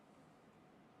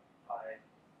 Hi.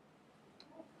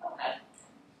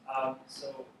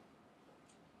 So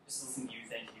just listening to you,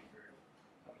 thank you for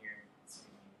coming here and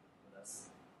speaking with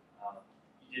us.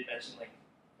 You did mention like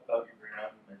about your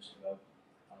burnout. You mentioned about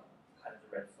kind of the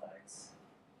red flags.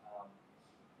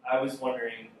 I was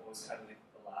wondering what was kind of like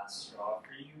the last straw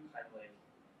for you, kind of like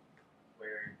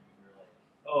where you were like,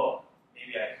 oh,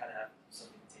 maybe I kind of have to do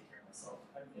something to take care of myself,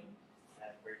 kind of thing.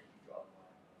 And where did you draw the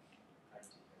line? How to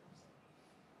take care of yourself?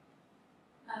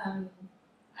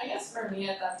 I guess for me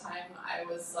at that time, I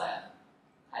was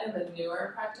kind of a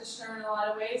newer practitioner in a lot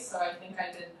of ways, so I think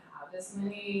I didn't have as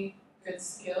many good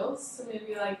skills to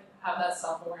maybe like have that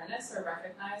self-awareness or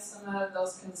recognize some of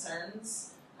those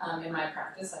concerns in my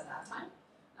practice at that time.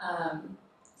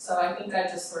 So I think I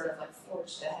just sort of like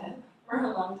forged ahead for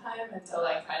a long time until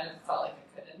I kind of felt like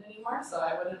I couldn't anymore, so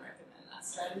I wouldn't recommend that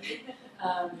strategy.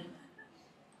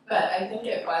 But I think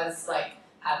it was like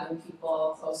having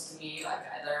people close to me, like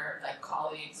either like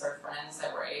colleagues or friends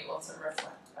that were able to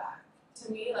reflect back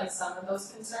to me like some of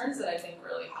those concerns that I think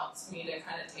really helped me to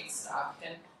kind of take stock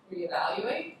and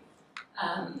reevaluate.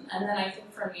 And then I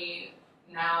think for me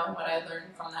now, what I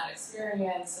learned from that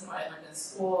experience and what I learned in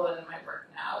school and in my work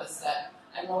now is that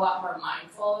I'm a lot more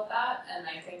mindful of that, and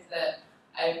I think that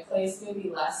I place maybe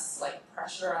less like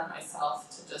pressure on myself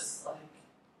to just like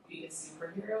be a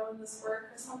superhero in this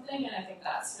work or something, and I think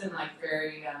that's been like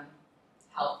very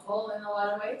helpful in a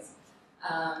lot of ways.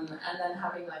 And then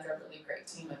having like a really great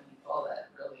team of people people that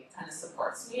really kind of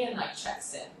supports me and like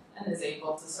checks in and is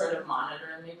able to sort of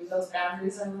monitor maybe those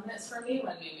boundaries or limits for me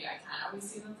when maybe I can't always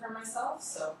see them for myself.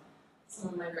 So some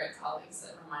of my great colleagues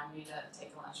that remind me to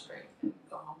take a lunch break and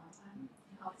go home on time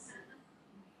helps.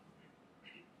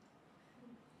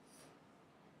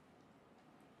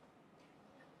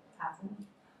 Catherine?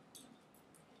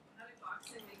 How did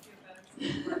boxing make you a better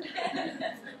social worker?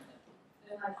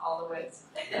 In like all the ways.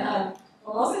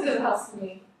 Well, mostly because it helps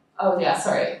me. Oh yeah,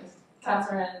 sorry.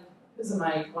 Catherine, who's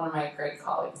one of my great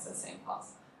colleagues at St.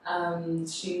 Paul's.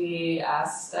 She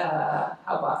asked how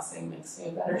boxing makes me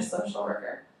a better social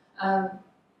worker. I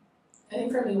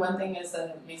think for me, one thing is that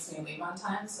it makes me leave on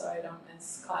time, so I don't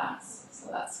miss class.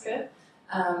 So that's good.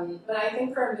 But I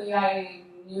think for me, I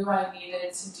knew I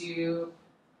needed to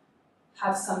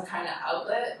have some kind of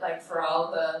outlet, like for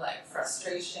all the like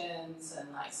frustrations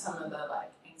and like some of the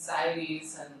like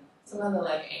anxieties and some of the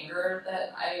like anger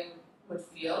that I would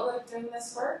feel like doing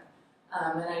this work.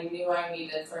 And I knew I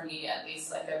needed, for me at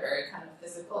least, like a very kind of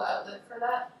physical outlet for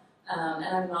that. And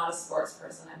I'm not a sports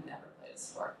person. I've never played a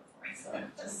sport before,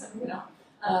 so just, you know.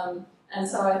 And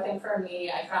so I think for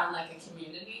me, I found like a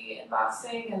community in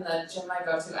boxing, and the gym I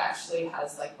go to actually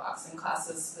has like boxing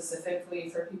classes specifically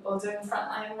for people doing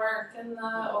frontline work in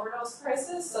the overdose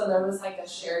crisis. So there was like a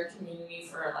shared community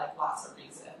for like lots of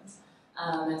reasons.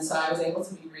 And so I was able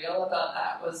to be real about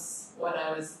that was what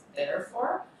I was there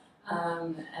for.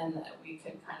 And that we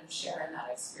could kind of share in that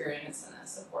experience and then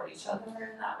support each other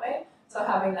in that way. So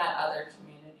having that other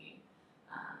community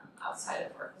outside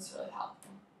of work was really helpful.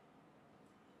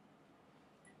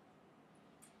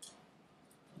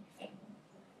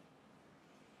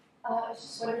 I was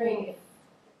just wondering if,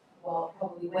 well,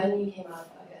 probably when you came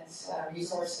up against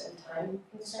resource and time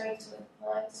constraints with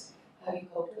clients, how you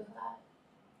coped with that?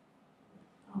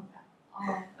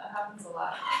 That happens a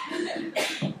lot.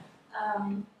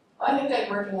 Well, I think like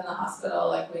working in the hospital,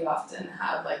 like we often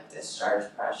have like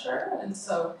discharge pressure, and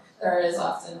so there is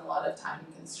often a lot of time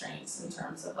constraints in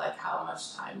terms of like how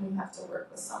much time we have to work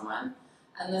with someone,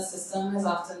 and the system is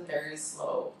often very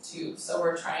slow too. So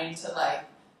we're trying to like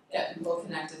get people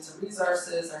connected to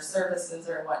resources or services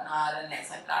or whatnot, and it's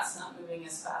like that's not moving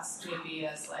as fast maybe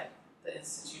as like the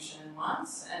institution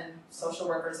wants, and social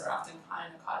workers are often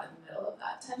kind of caught in the middle of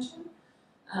that tension.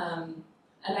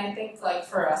 And I think like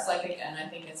for us, like again, I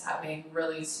think it's having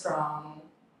really strong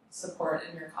support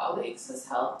in your colleagues has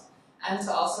helped, and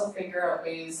to also figure out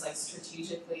ways like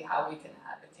strategically how we can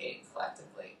advocate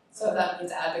collectively. So if that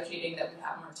means advocating that we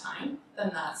have more time,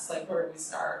 then that's like where we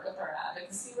start with our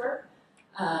advocacy work.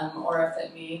 Or if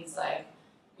it means like,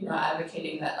 you know,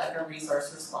 advocating that like a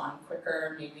resource respond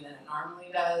quicker maybe than it normally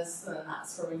does, then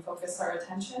that's where we focus our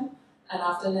attention. And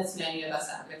often it's many of us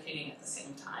advocating at the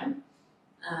same time.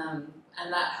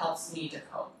 And that helps me to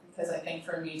cope, because I think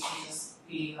for me to just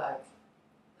be like,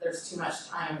 there's too much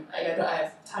time, I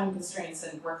have time constraints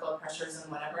and workload pressures and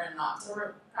whatever, and not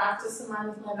to practice in line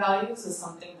with my values is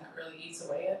something that really eats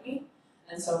away at me.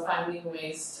 And so finding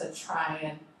ways to try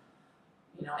and,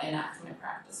 you know, enact my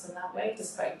practice in that way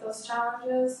despite those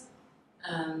challenges,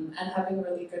 and having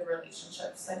really good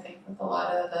relationships, I think, with a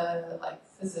lot of the like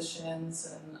physicians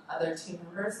and other team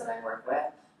members that I work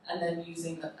with, and then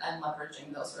using and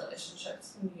leveraging those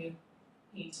relationships when you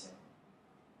need to.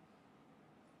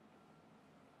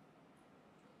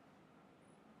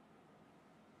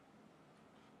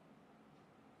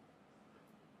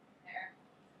 There.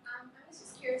 I was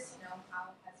just curious to know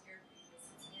how has your previous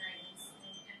experience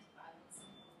in anti-violence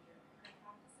informed your current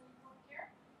practice in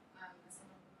healthcare? As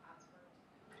someone who has worked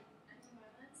with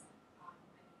anti-violence, I think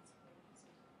it's really easy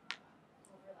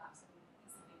to overlaps and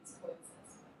these things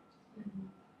coexist.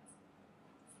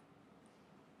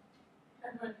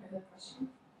 Everyone hear the question?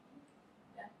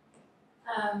 Yeah.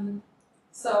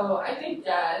 So I think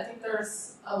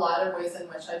there's a lot of ways in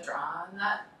which I draw on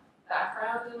that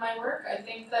background in my work. I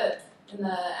think that in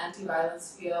the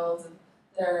anti-violence field,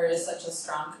 there is such a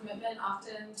strong commitment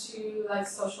often to like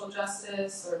social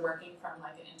justice or working from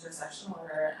like an intersectional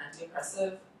or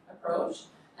anti-oppressive approach.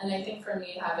 And I think for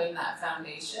me, having that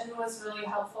foundation was really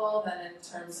helpful then in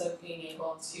terms of being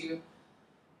able to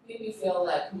maybe feel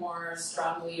like more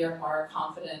strongly or more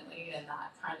confidently in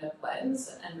that kind of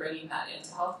lens and bringing that into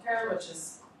healthcare, which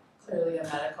is clearly a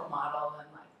medical model and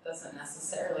like doesn't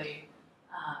necessarily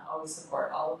always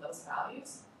support all of those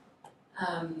values.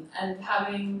 And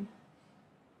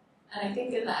I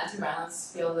think in the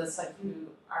anti-violence field, it's like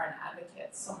you are an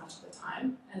advocate so much of the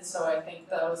time, and so I think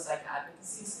those like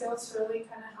advocacy skills really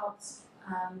kind of helped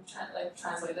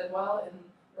translated well in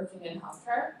working in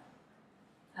healthcare.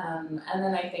 And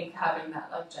then I think having that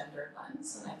like gendered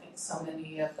lens, and I think so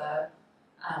many of the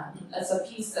That's a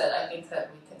piece that I think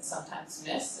that we can sometimes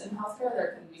miss in healthcare.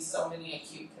 There can be so many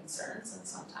acute concerns, and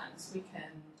sometimes we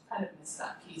can kind of miss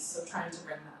that piece. So trying to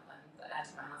bring that lens, that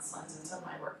anti-violence lens, into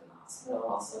my work in the hospital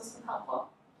also has been helpful.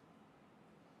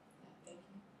 Yeah, thank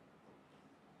you.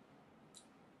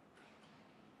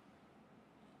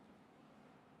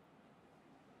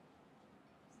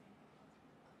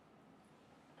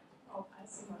 Oh, I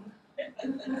see one.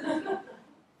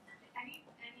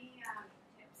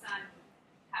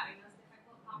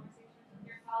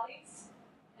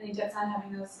 Any tips on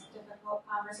having those difficult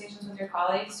conversations with your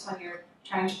colleagues when you're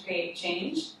trying to create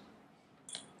change?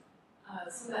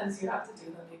 Sometimes you have to do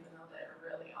them even though they're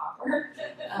really awkward.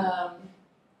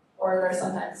 Or there are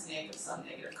sometimes some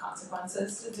negative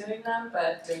consequences to doing them,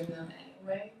 but doing them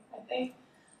anyway, I think.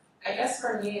 I guess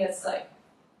for me it's like,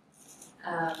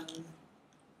 I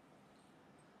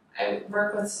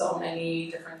work with so many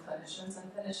different clinicians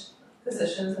and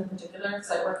physicians in particular, because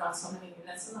I work on so many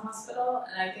units in the hospital,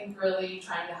 and I think really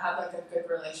trying to have like a good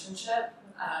relationship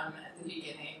at the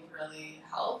beginning really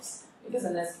helps, because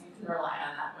in this you can rely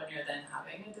on that when you're then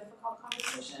having a difficult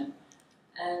conversation.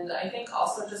 And I think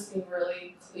also just being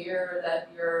really clear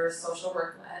that your social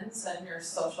work lens and your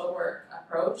social work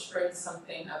approach brings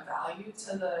something of value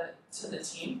to the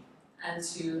team and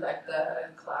to like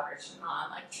the collaboration on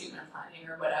like treatment planning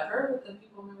or whatever with the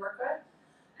people we work with,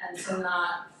 and to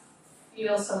not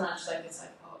feel so much like it's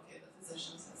like, oh, okay, the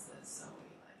physician says this, so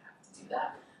we like have to do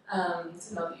that.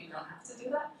 To know that you don't have to do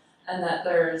that, and that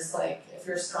there's like, if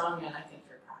you're strong in, I think,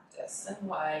 your practice and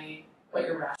what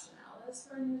your rationale is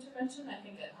for an intervention, I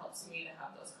think it helps me to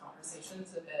have those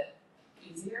conversations a bit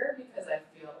easier, because I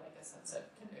feel like a sense of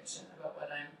conviction about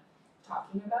what I'm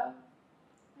talking about.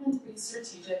 And to be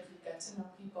strategic, you get to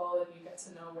know people and you get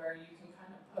to know where you can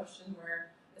kind of push and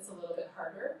where it's a little bit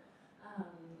harder.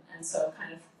 And so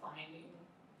kind of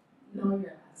knowing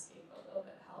your landscape a little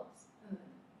bit helps. And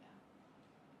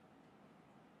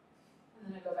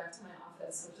then I go back to my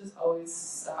office, which is always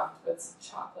stocked with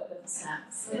chocolate and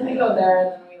snacks. And I go there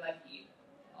and then we like eat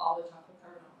all the chocolate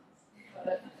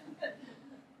carbonara.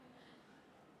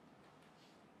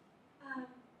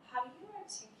 How do you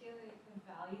articulate the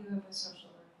value of a social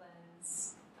work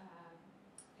lens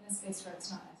in a space where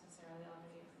it's not necessarily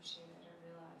already appreciated or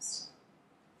realized?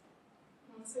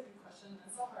 That's a good question.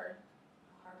 That's a hard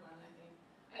one, I think.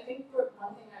 I think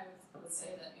one thing I would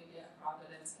say that maybe at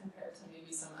Providence compared to maybe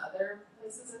some other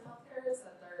places in healthcare is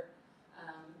that there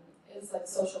is like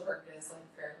social work is like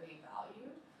fairly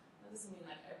valued. That doesn't mean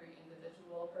like every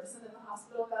individual person in the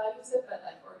hospital values it, but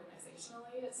like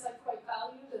organizationally it's like quite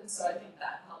valued, and so I think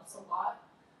that helps a lot,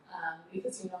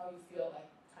 because you feel like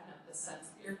kind of the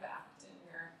sense that you're backed in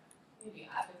your maybe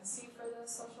advocacy for the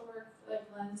social work like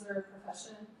lens or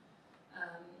profession.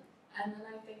 And then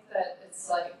I think that it's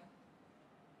like,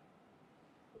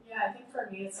 yeah, I think for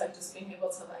me it's like just being able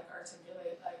to like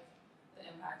articulate like the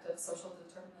impact of social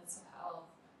determinants of health,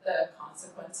 the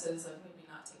consequences of maybe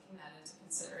not taking that into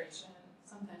consideration.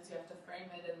 Sometimes you have to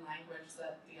frame it in language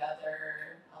that the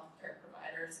other healthcare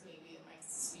providers, maybe it might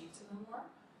speak to them more.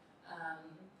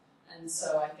 And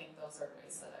so I think those are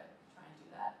ways that I try and do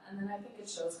that. And then I think it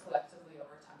shows collectively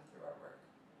over time through our work.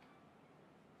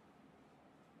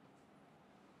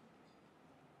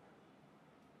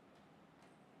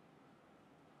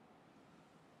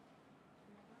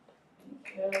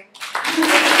 Thank you.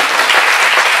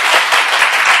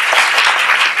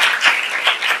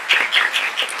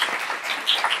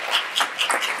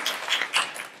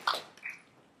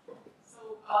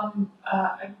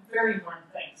 A very warm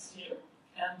thanks to you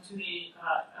and to the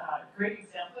great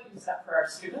example you set for our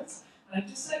students. And I'd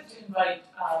just like to invite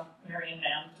Mary and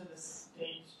Nam to the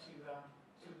stage to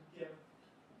give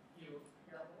you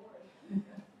your award. And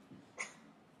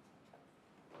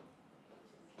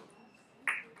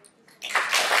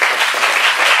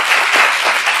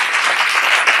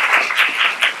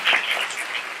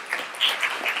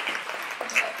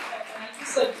I'd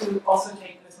just like to also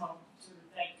take this moment to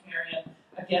thank Marian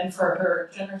again for her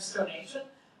generous donation,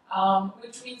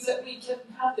 which means that we can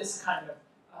have this kind of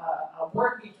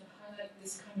award, we can highlight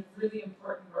this kind of really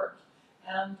important work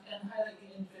and highlight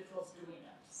the individuals doing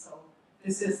it. So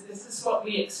this is what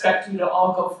we expect you to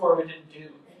all go forward and do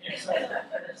in your social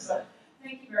career. So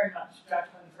thank you very much,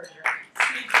 Jaclyn, for your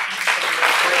speech and for your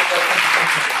great work.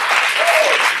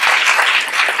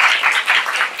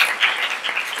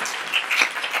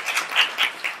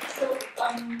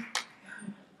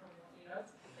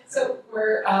 So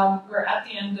we're at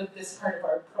the end of this part of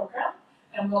our program,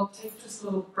 and we'll take just a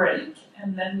little break,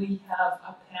 and then we have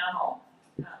a panel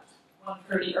at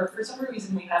 1:30, or for some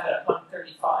reason we have it at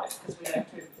 1:35 because we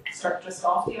have to start just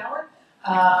off the hour.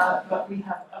 but we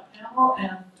have a panel,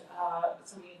 and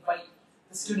so we invite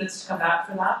the students to come back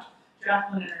for that.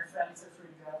 Jaclyn and her friends are free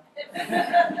to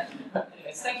go. But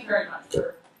anyways, thank you very much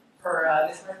for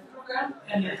this program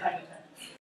and your time.